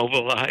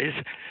mobilize,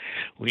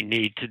 we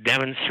need to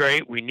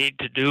demonstrate, we need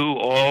to do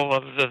all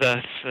of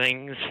the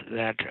things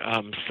that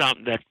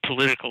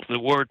the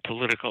word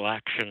political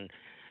action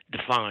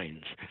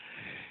defines.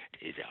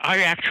 I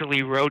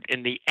actually wrote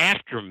in the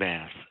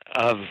aftermath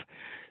of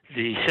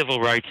the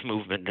civil rights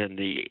movement and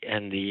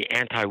the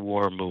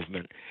anti-war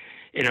movement,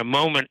 in a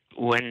moment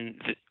when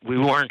we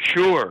weren't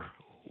sure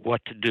what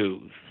to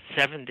do.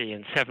 70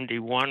 and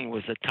 71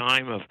 was a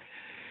time of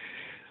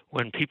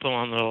when people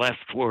on the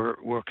left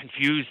were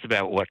confused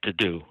about what to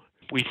do.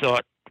 We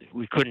thought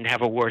we couldn't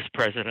have a worse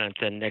president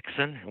than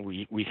Nixon.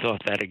 We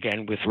thought that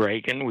again with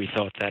Reagan. We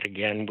thought that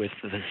again with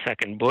the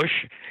second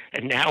Bush.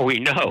 And now we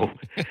know.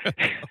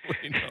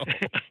 We know.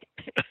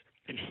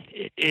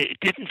 It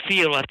didn't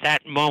feel at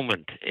that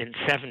moment in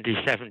 70,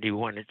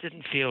 71, it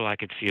didn't feel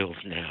like it feels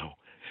now.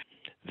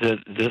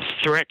 The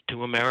threat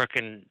to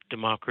American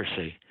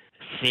democracy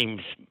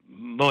seems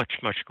much,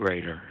 much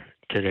greater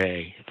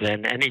today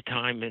than any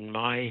time in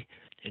my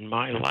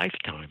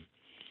lifetime.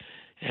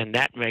 And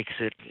that makes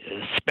it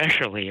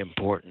especially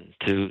important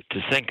to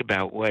think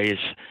about ways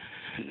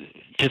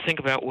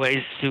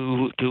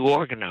to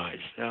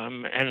organize.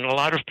 And a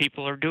lot of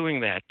people are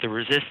doing that. The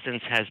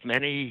resistance has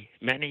many,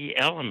 many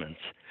elements.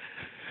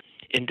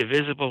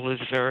 Indivisible is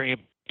very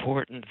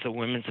important. The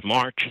Women's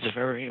March is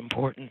very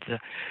important. The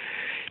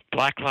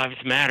Black Lives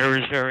Matter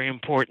is very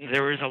important.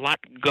 There is a lot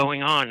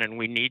going on, and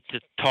we need to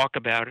talk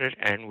about it,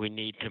 and we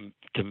need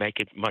to make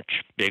it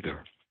much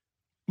bigger.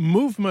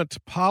 Movement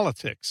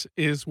politics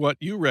is what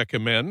you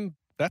recommend.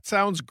 That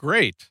sounds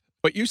great.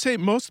 But you say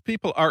most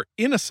people are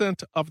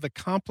innocent of the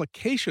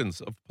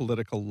complications of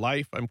political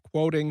life. I'm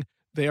quoting,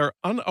 they are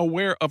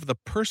unaware of the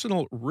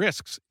personal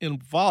risks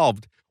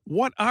involved.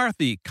 What are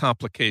the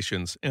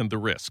complications and the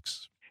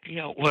risks?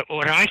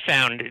 What I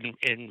found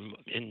in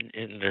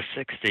the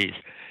 60s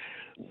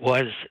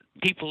was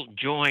people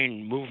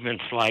joined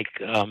movements like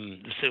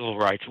the civil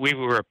rights. We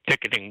were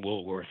picketing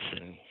Woolworths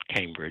in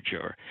Cambridge,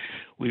 or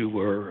we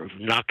were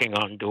knocking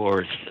on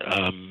doors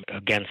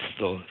against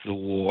the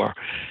war.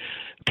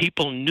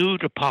 People new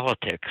to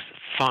politics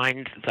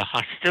find the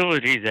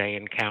hostility they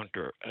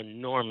encounter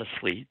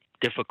enormously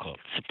difficult,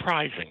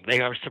 surprising. They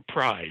are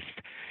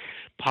surprised.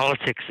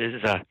 Politics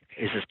is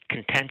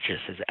contentious,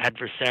 is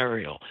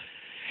adversarial.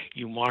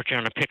 You march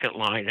on a picket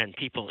line and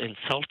people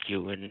insult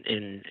you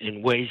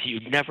in ways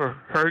you'd never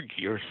heard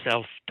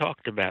yourself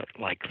talked about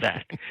like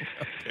that.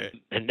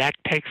 Okay. And that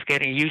takes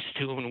getting used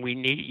to, and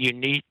you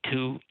need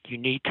to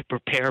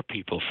prepare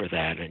people for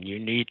that, and you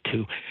need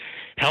to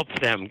help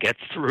them get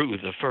through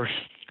the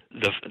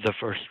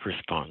first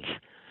response.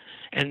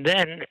 And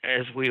then,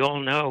 as we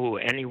all know,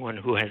 anyone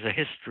who has a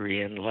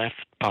history in left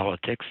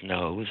politics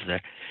knows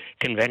that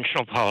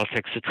conventional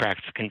politics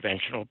attracts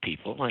conventional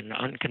people, and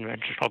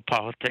unconventional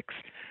politics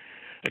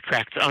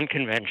attracts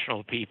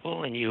unconventional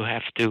people, and you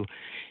have to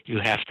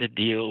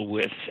deal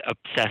with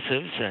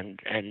obsessives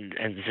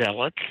and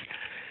zealots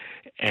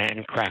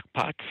and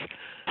crackpots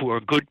who are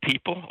good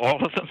people,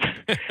 all of them,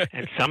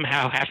 and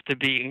somehow have to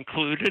be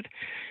included,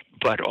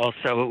 but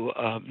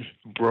also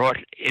brought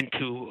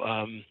into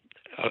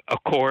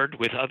accord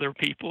with other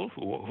people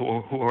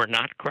who are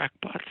not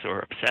crackpots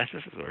or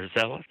obsessives or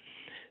zealots.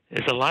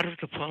 There's a lot of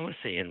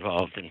diplomacy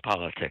involved in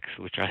politics,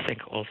 which I think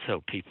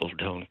also people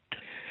don't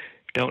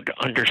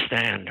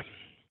understand.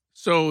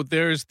 So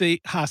there's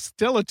the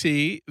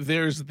hostility,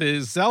 there's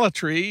the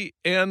zealotry,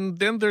 and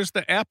then there's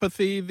the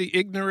apathy, the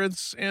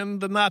ignorance,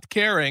 and the not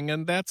caring,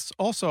 and that's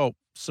also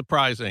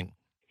surprising.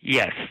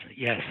 Yes,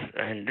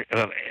 and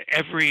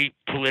every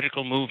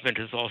political movement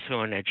is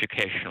also an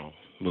educational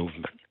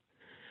movement.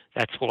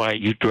 That's why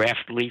you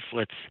draft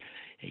leaflets,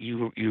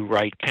 you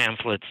write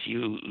pamphlets,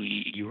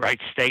 you write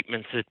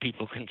statements that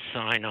people can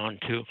sign on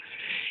to.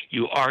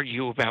 You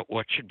argue about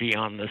what should be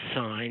on the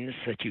signs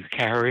that you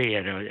carry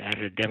at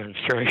a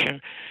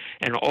demonstration,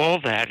 and all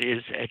that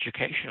is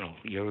educational.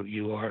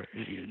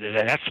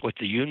 That's what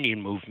the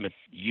union movement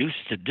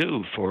used to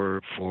do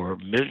for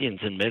millions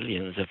and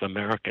millions of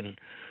American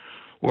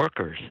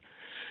workers.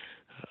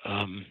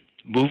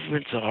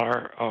 Movements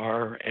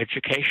are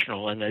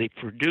educational, and they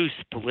produce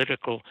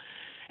political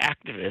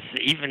activists,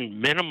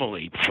 even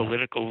minimally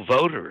political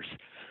voters,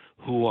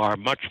 who are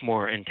much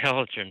more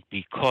intelligent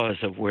because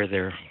of where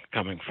they're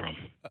coming from.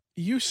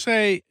 You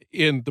say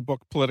in the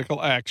book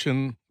Political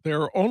Action,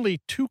 there are only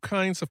two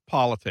kinds of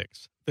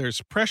politics.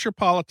 There's pressure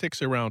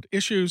politics around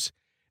issues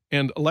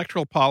and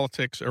electoral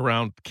politics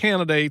around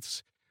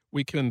candidates.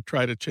 We can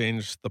try to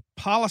change the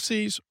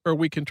policies, or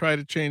we can try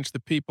to change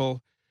the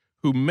people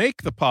who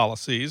make the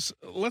policies.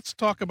 Let's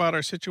talk about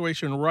our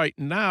situation right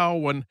now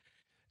when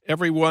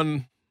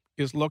everyone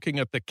is looking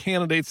at the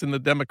candidates in the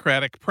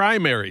Democratic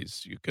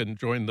primaries. You can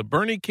join the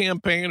Bernie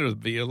campaign or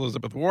the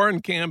Elizabeth Warren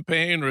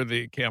campaign or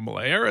the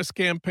Kamala Harris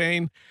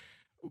campaign,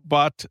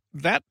 but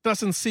that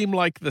doesn't seem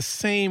like the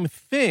same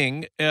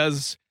thing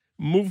as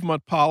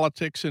movement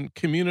politics and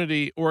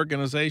community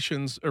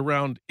organizations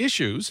around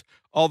issues,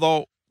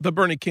 although the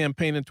Bernie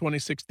campaign in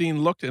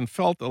 2016 looked and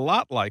felt a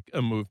lot like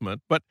a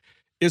movement. But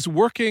is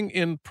working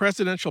in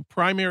presidential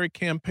primary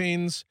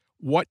campaigns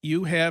what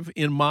you have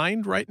in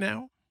mind right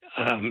now?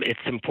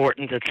 It's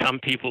important that some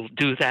people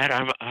do that.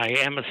 I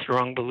am a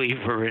strong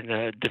believer in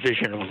a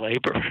division of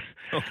labor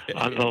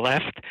on the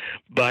left,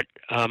 but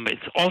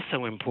it's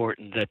also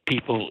important that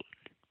people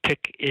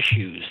pick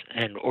issues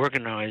and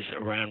organize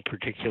around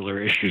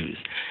particular issues.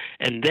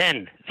 And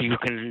then you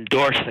can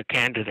endorse a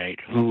candidate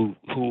who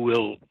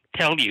will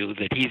tell you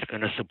that he's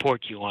going to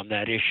support you on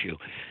that issue.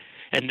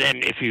 And then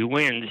if he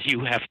wins,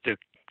 you have to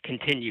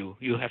continue.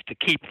 You have to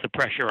keep the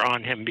pressure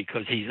on him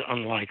because he's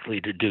unlikely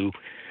to do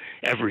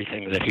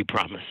everything that he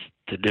promised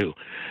to do.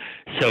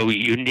 So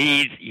you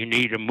need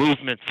a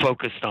movement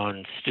focused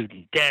on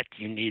student debt.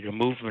 You need a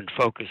movement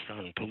focused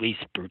on police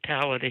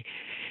brutality.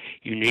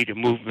 You need a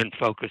movement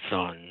focused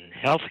on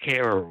health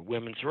care or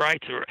women's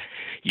rights. Or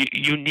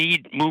you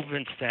need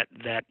movements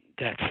that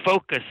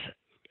focus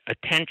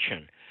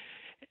attention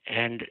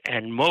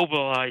and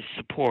mobilize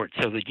support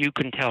so that you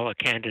can tell a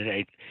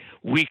candidate,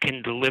 we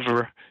can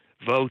deliver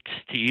votes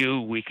to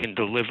you, we can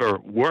deliver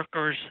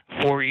workers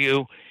for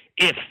you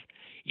if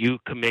you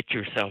commit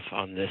yourself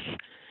on this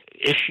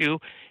issue.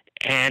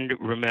 And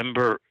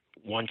remember,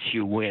 once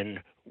you win,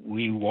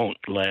 we won't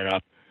let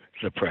up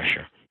the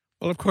pressure.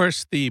 Well, of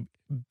course, the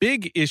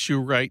big issue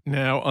right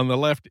now on the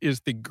left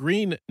is the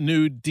Green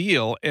New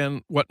Deal.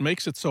 And what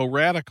makes it so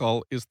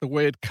radical is the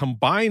way it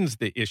combines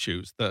the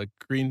issues. The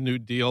Green New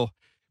Deal,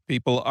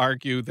 people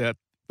argue that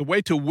the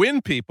way to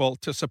win people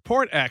to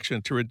support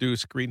action to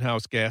reduce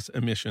greenhouse gas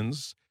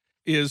emissions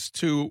is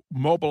to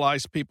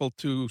mobilize people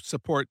to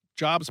support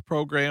jobs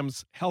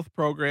programs, health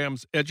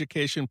programs,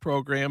 education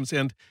programs,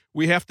 and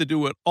we have to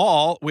do it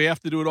all. We have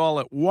to do it all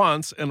at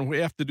once, and we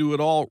have to do it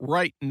all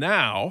right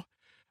now.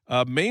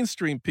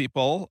 Mainstream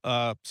people,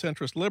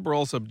 centrist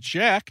liberals,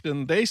 object,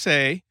 and they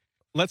say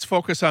let's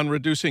focus on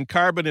reducing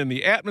carbon in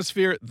the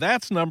atmosphere.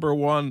 That's number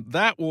one.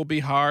 That will be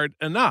hard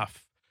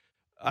enough.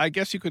 I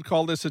guess you could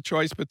call this a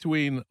choice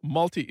between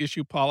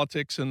multi-issue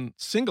politics and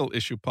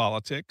single-issue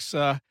politics.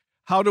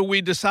 How do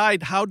we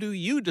decide? How do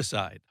you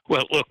decide?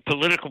 Well, look,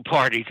 political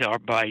parties are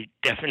by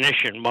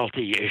definition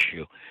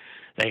multi-issue.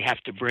 They have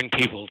to bring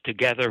people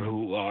together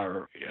who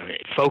are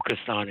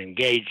focused on,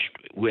 engaged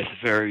with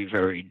very,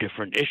 very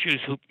different issues,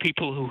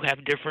 people who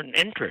have different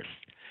interests.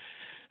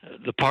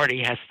 The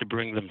party has to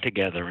bring them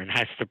together and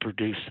has to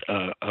produce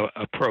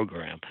a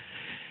program.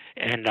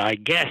 And I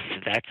guess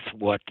that's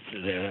what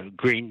the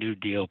Green New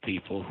Deal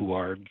people who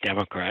are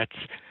Democrats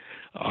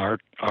are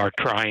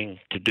trying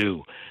to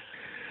do.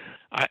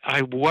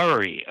 I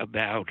worry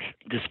about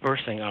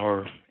dispersing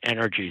our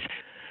energies.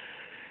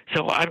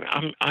 So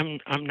I'm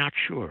not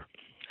sure.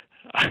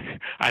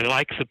 I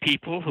like the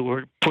people who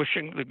are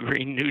pushing the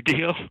Green New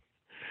Deal.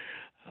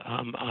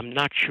 I'm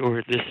not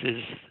sure this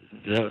is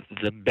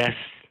the best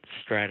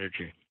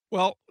strategy.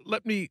 Well,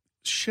 let me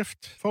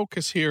shift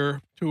focus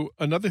here to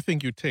another thing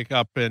you take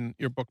up in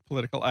your book,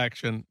 Political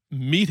Action,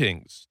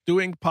 meetings.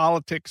 Doing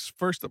politics,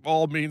 first of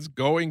all, means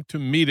going to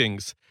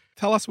meetings.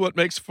 Tell us what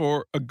makes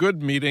for a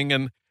good meeting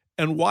and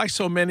why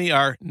so many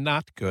are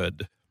not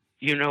good.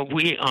 You know,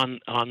 we on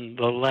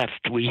the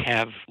left,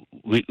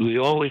 we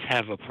always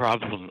have a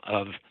problem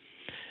of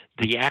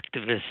the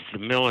activists, the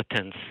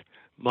militants,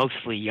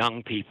 mostly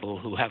young people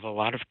who have a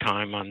lot of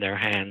time on their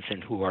hands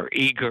and who are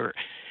eager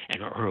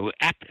and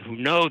who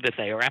know that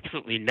they are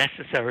absolutely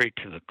necessary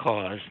to the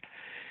cause.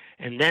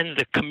 And then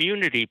the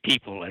community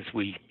people, as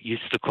we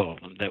used to call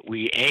them, that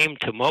we aim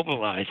to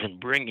mobilize and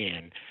bring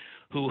in,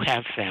 who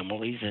have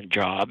families and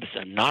jobs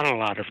and not a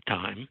lot of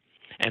time.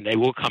 And they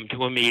will come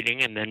to a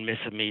meeting and then miss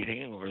a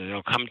meeting, or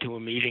they'll come to a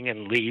meeting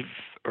and leave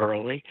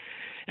early.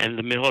 And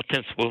the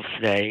militants will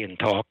stay and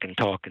talk and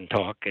talk and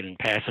talk and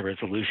pass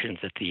resolutions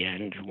at the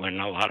end when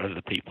a lot of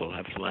the people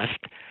have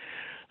left.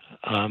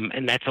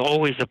 And that's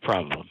always a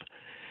problem.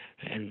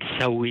 And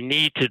so we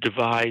need to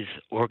devise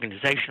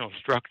organizational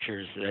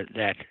structures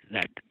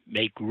that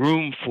make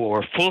room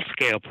for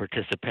full-scale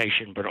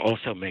participation, but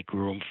also make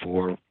room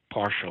for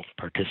partial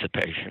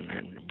participation,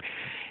 and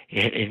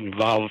it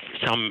involves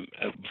some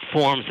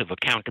forms of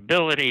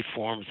accountability,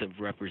 forms of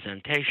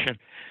representation,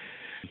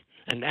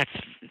 and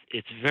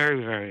it's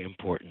very, very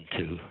important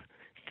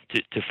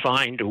to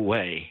find a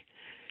way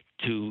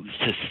to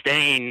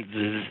sustain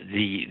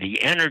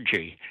the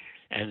energy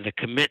and the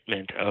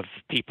commitment of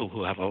people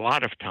who have a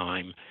lot of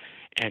time,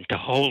 and to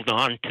hold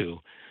on to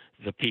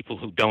the people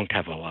who don't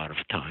have a lot of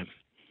time.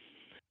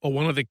 Well,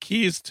 one of the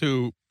keys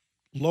to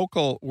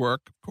local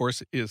work, of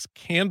course, is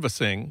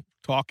canvassing.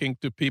 Talking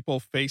to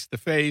people face to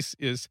face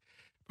is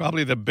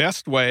probably the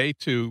best way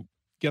to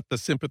get the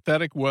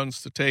sympathetic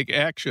ones to take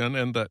action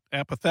and the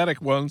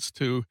apathetic ones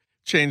to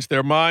change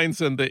their minds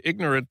and the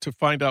ignorant to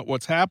find out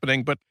what's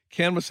happening. But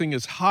canvassing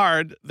is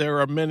hard. There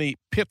are many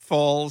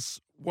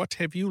pitfalls. What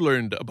have you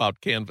learned about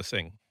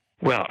canvassing?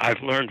 Well,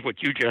 I've learned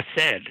what you just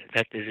said,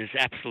 that it is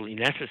absolutely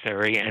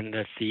necessary and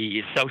that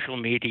the social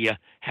media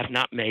have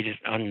not made it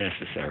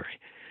unnecessary.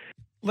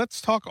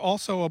 Let's talk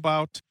also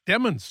about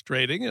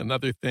demonstrating,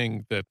 another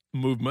thing that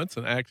movements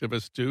and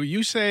activists do.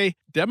 You say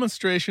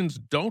demonstrations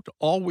don't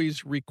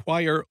always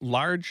require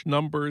large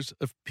numbers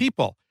of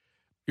people.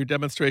 Your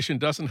demonstration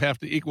doesn't have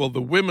to equal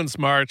the Women's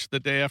March the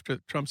day after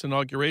Trump's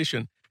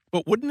inauguration.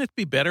 But wouldn't it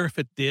be better if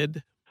it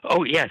did?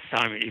 Oh, yes.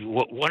 I mean,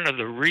 one of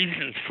the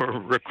reasons for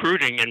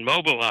recruiting and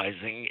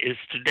mobilizing is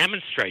to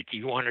demonstrate.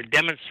 You want to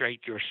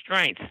demonstrate your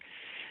strength.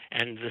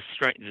 And the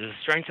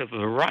strength of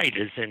the right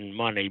is in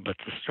money, but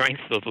the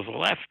strength of the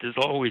left is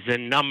always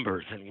in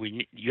numbers.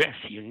 And yes,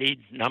 you need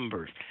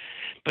numbers,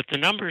 but the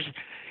numbers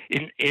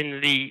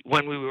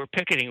when we were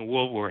picketing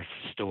Woolworth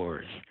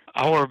stores,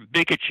 our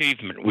big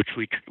achievement, which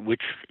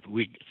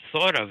we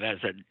thought of as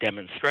a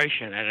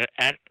demonstration,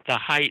 at the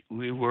height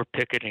we were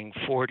picketing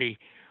 40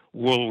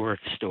 Woolworth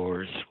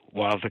stores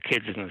while the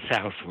kids in the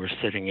South were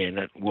sitting in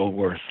at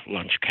Woolworth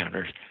lunch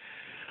counters.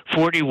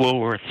 40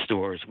 Woolworth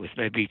stores with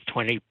maybe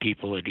 20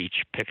 people at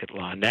each picket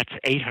line. That's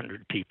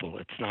 800 people.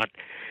 It's not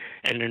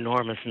an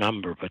enormous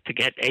number, but to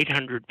get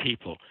 800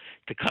 people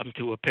to come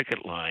to a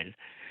picket line,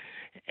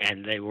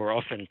 and they were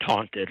often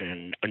taunted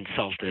and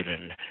insulted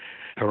and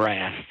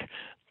harassed,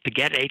 to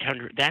get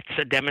 800, that's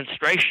a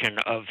demonstration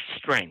of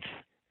strength.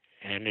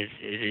 And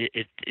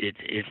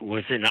it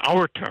was, in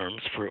our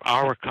terms, for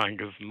our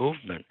kind of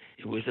movement,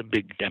 it was a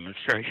big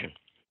demonstration.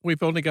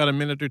 We've only got a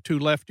minute or two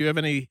left. Do you have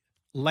any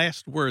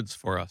last words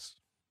for us?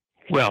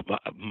 Well,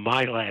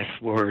 my last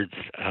words,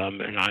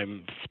 and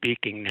I'm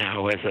speaking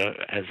now as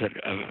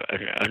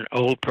an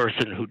old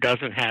person who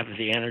doesn't have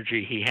the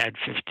energy he had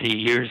 50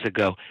 years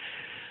ago.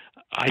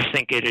 I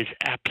think it is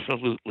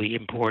absolutely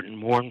important,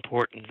 more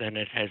important than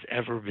it has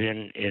ever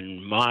been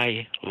in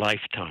my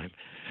lifetime,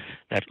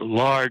 that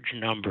large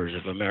numbers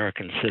of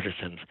American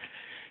citizens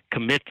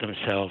commit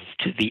themselves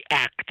to the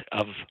act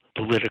of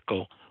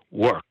political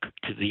work,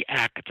 to the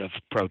act of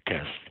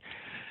protest,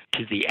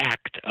 to the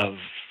act of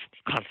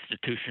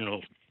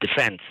constitutional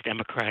defense,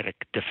 democratic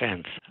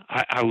defense.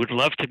 I would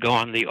love to go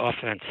on the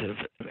offensive,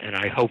 and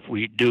I hope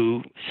we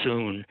do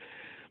soon.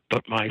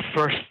 But my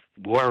first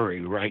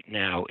worry right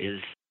now is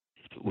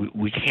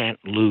we can't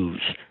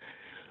lose.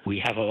 We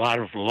have a lot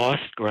of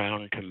lost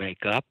ground to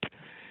make up.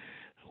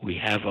 We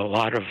have a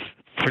lot of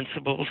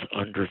principles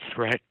under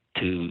threat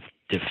to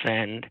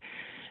defend,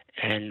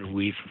 and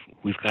we've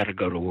got to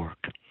go to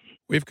work.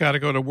 We've got to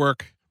go to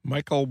work.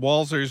 Michael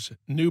Walzer's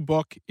new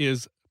book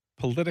is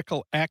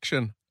Political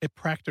Action, a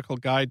Practical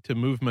Guide to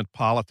Movement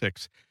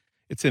Politics.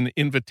 It's an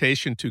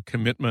invitation to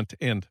commitment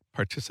and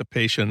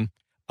participation.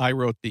 I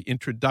wrote the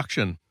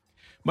introduction.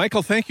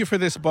 Michael, thank you for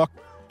this book,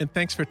 and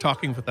thanks for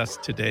talking with us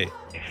today.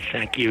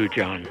 Thank you,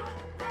 John.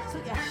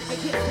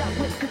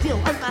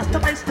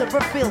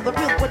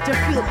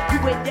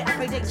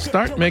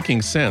 Start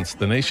Making Sense,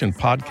 the Nation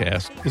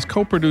podcast, is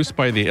co-produced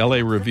by the LA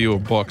Review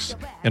of Books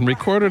and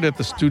recorded at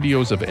the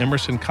studios of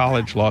Emerson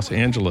College, Los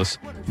Angeles,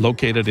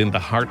 located in the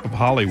heart of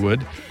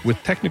Hollywood,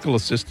 with technical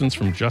assistance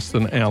from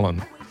Justin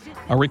Allen.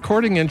 Our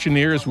recording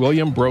engineer is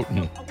William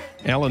Broughton.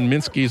 Alan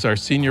Minsky is our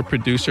senior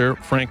producer.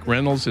 Frank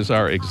Reynolds is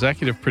our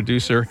executive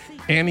producer.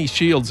 Annie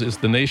Shields is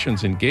The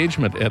Nation's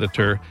engagement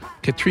editor.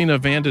 Katrina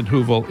vanden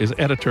Heuvel is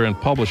editor and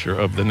publisher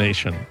of The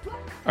Nation.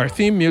 Our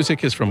theme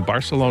music is from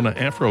Barcelona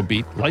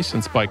Afrobeat,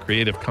 licensed by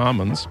Creative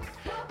Commons.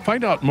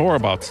 Find out more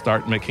about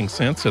Start Making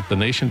Sense at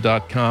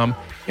thenation.com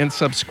and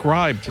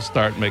subscribe to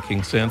Start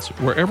Making Sense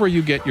wherever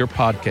you get your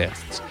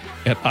podcasts,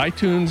 at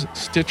iTunes,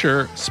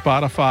 Stitcher,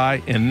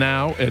 Spotify, and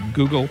now at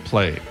Google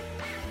Play.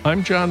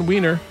 I'm John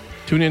Wiener.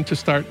 Tune in to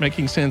Start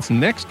Making Sense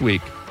next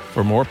week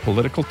for more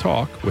political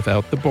talk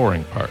without the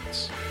boring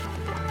parts.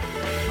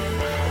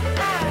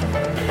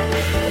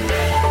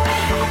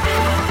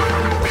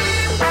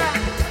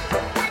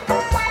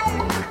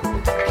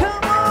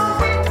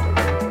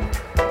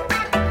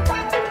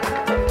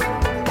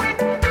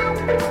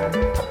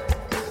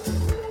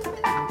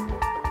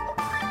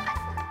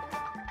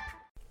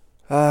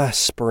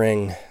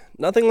 Spring.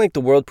 Nothing like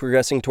the world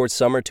progressing towards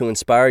summer to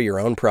inspire your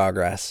own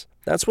progress.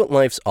 That's what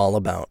life's all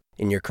about.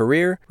 In your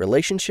career,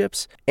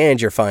 relationships,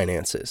 and your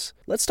finances.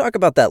 Let's talk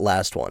about that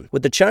last one.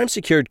 With the Chime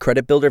Secured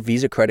Credit Builder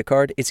Visa Credit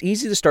Card, it's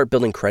easy to start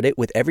building credit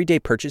with everyday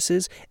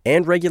purchases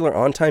and regular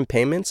on-time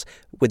payments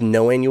with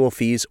no annual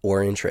fees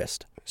or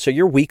interest. So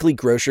your weekly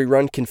grocery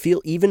run can feel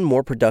even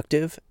more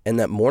productive, and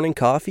that morning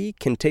coffee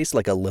can taste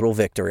like a little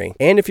victory.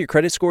 And if your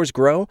credit scores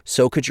grow,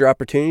 so could your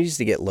opportunities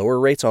to get lower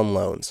rates on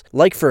loans.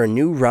 Like for a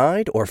new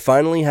ride or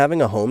finally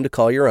having a home to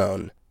call your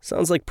own.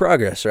 Sounds like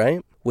progress,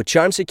 right? With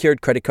Chime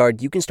Secured Credit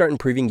Card, you can start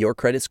improving your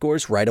credit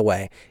scores right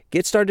away.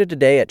 Get started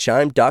today at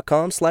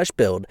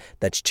chime.com/build.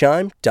 That's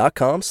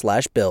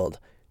chime.com/build.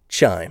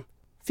 Chime.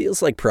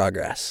 Feels like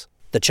progress.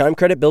 The Chime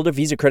Credit Builder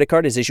Visa Credit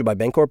Card is issued by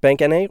Bancorp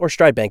Bank N.A. or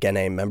Stride Bank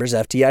N.A., members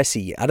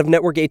FDIC.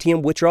 Out-of-network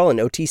ATM withdrawal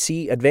and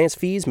OTC advance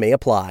fees may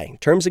apply.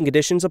 Terms and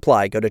conditions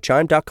apply. Go to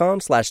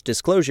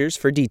chime.com/disclosures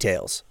for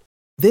details.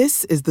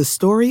 This is the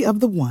story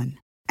of the one.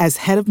 As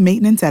head of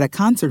maintenance at a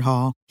concert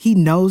hall, he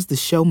knows the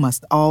show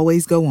must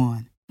always go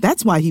on.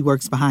 That's why he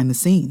works behind the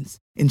scenes,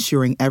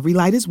 ensuring every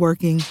light is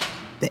working,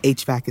 the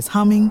HVAC is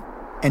humming,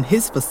 and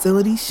his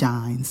facility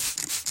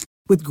shines.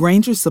 With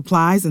Grainger's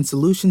supplies and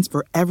solutions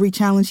for every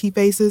challenge he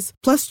faces,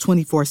 plus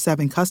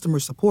 24/7 customer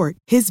support,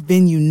 his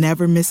venue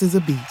never misses a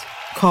beat.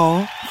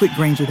 Call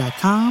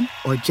quickgrainger.com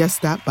or just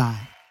stop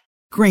by.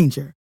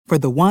 Grainger, for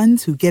the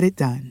ones who get it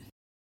done.